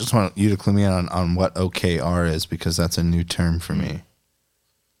 I just want you to clue me in on what OKR is, because that's a new term for me.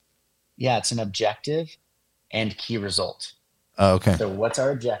 Yeah, it's an objective and key result. Oh, okay. So what's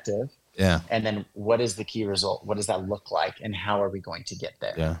our objective? Yeah. And then what is the key result? What does that look like? And how are we going to get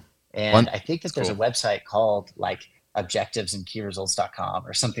there? Yeah. And I think that there's a website called like objectivesandkeyresults.com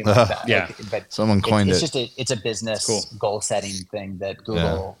or something like that. But someone coined it. It's just it's a business goal setting thing that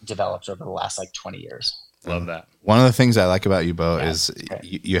Google developed over the last like 20 years. Love that. One of the things I like about you, Beau, is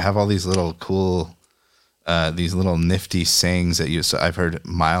you have all these little cool, these little nifty sayings that you. So I've heard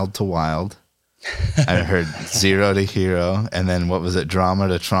mild to wild. I've heard zero to hero, and then what was it, drama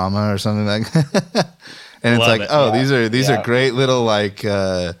to trauma or something like that. And it's like, these are great little like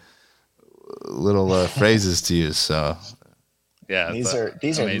phrases to use. So these are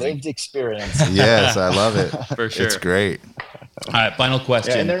lived experiences. Yes, I love it. For sure. It's great. All right, final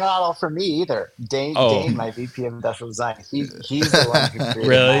question. And they're not all for me either. Dane, my VP of Industrial Design, he's the one who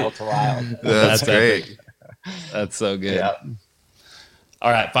created Mild to Wild. That's great. That's so good. Yeah.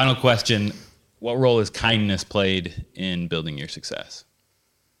 All right, final question. What role has kindness played in building your success?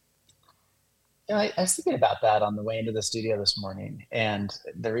 You know, I was thinking about that on the way into the studio this morning. And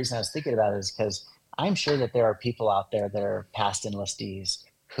the reason I was thinking about it is because I'm sure that there are people out there that are past enlistees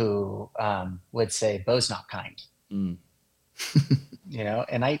who would say, Beau's not kind. You know,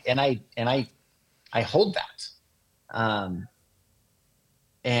 and I hold that.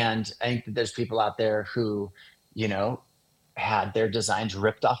 And I think that there's people out there who, you know, had their designs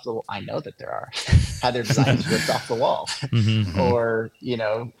ripped off the wall. I know that there are had their designs ripped off the wall, or, you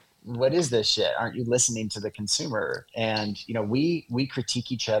know, what is this shit? Aren't you listening to the consumer? And, you know, we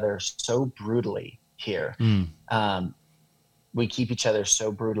critique each other so brutally here. We keep each other so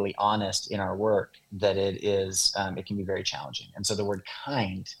brutally honest in our work that it can be very challenging. And so the word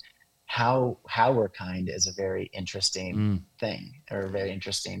kind, how we're kind is a very interesting thing, or a very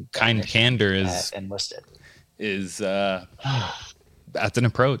interesting kind. Candor is enlisted. That's an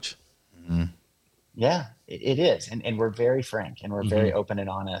approach. Yeah, it is. And we're very frank, and we're very open and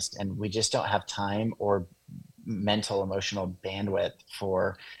honest, and we just don't have time or mental, emotional bandwidth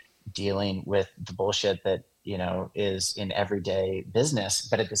for dealing with the bullshit that, is in everyday business.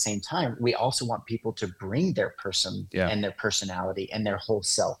 But at the same time, we also want people to bring their person and their personality and their whole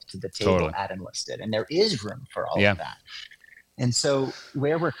self to the table at Enlisted. And there is room for all of that. And so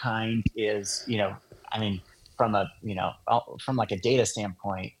where we're kind is, from like a data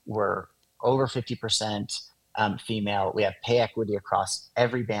standpoint, we're over 50% female. We have pay equity across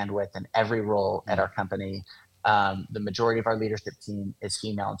every bandwidth and every role at our company. The majority of our leadership team is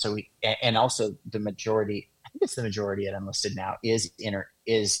female. And so and also the majority, I think it's the majority at Enlisted now, is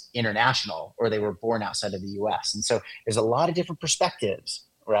international, or they were born outside of the US. And so there's a lot of different perspectives,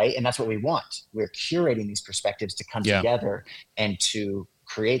 right? And that's what we want. We're curating these perspectives to come together and to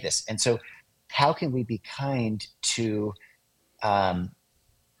create this. And so how can we be kind as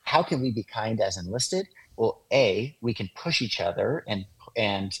Enlisted? Well, we can push each other and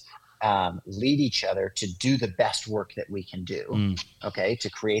lead each other to do the best work that we can do, to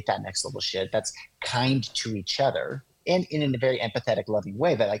create that next level shit. That's kind to each other, and in a very empathetic, loving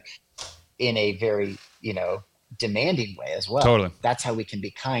way, but like in a very, demanding way as well. Totally. That's how we can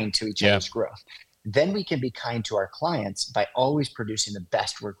be kind to each other's growth. Then we can be kind to our clients by always producing the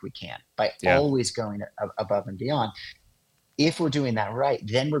best work we can, by always going above and beyond. If we're doing that right,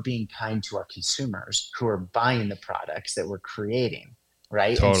 then we're being kind to our consumers who are buying the products that we're creating.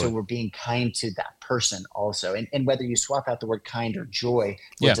 Right. Totally. And so we're being kind to that person also. And whether you swap out the word kind or joy,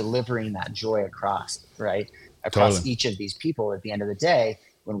 we're delivering that joy across each of these people. At the end of the day,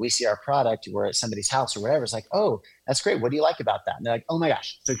 when we see our product, we're at somebody's house or whatever, it's like, oh, that's great. What do you like about that? And they're like, oh my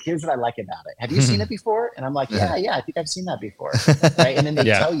gosh, so here's what I like about it. Have you seen it before? And I'm like, yeah, I think I've seen that before. Right. And then they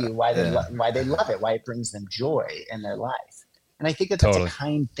tell you why they love it, why it brings them joy in their life. And I think that's a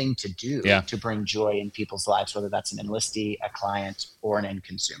kind thing to do, to bring joy in people's lives, whether that's an enlistee, a client, or an end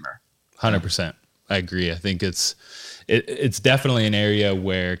consumer. 100%. I agree. I think it's definitely an area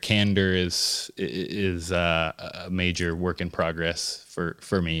where candor is a major work in progress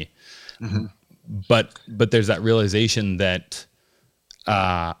for me. But there's that realization that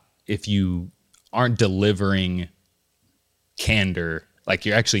if you aren't delivering candor, like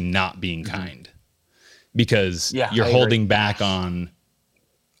you're actually not being kind. Because you're holding back on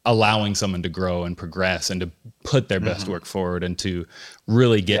allowing someone to grow and progress and to put their best work forward and to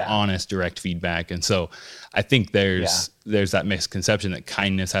really get honest, direct feedback. And so I think there's that misconception that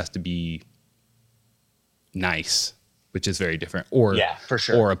kindness has to be nice, which is very different, or for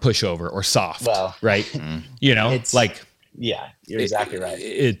sure, or a pushover, or soft, right? It's like you're exactly right.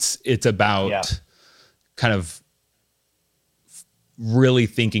 It's about kind of really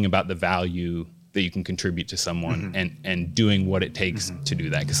thinking about the value that you can contribute to someone and doing what it takes to do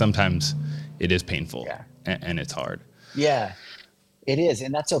that. Because sometimes it is painful and it's hard. Yeah, it is.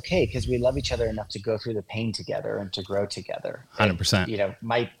 And that's okay, because we love each other enough to go through the pain together and to grow together. 100%. And,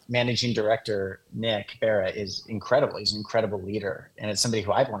 my managing director, Nick Barra, is incredible. He's an incredible leader. And it's somebody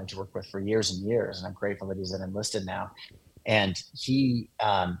who I've wanted to work with for years and years. And I'm grateful that he's Enlisted now. And he,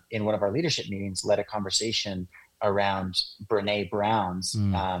 in one of our leadership meetings, led a conversation around Brene Brown's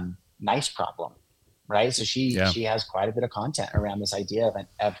nice problem. Right. So she has quite a bit of content around this idea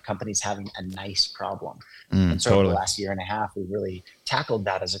of companies having a nice problem. And so over the last year and a half, we really tackled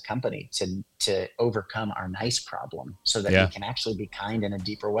that as a company to overcome our nice problem so that we can actually be kind in a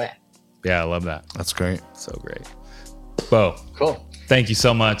deeper way. Yeah, I love that. That's great. So great. Beau. Cool. Thank you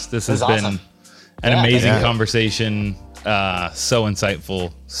so much. This has been an amazing conversation. So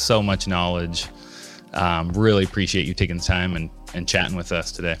insightful, so much knowledge. Really appreciate you taking the time and chatting with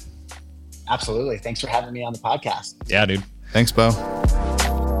us today. Absolutely. Thanks for having me on the podcast. Yeah, dude. Thanks, Beau.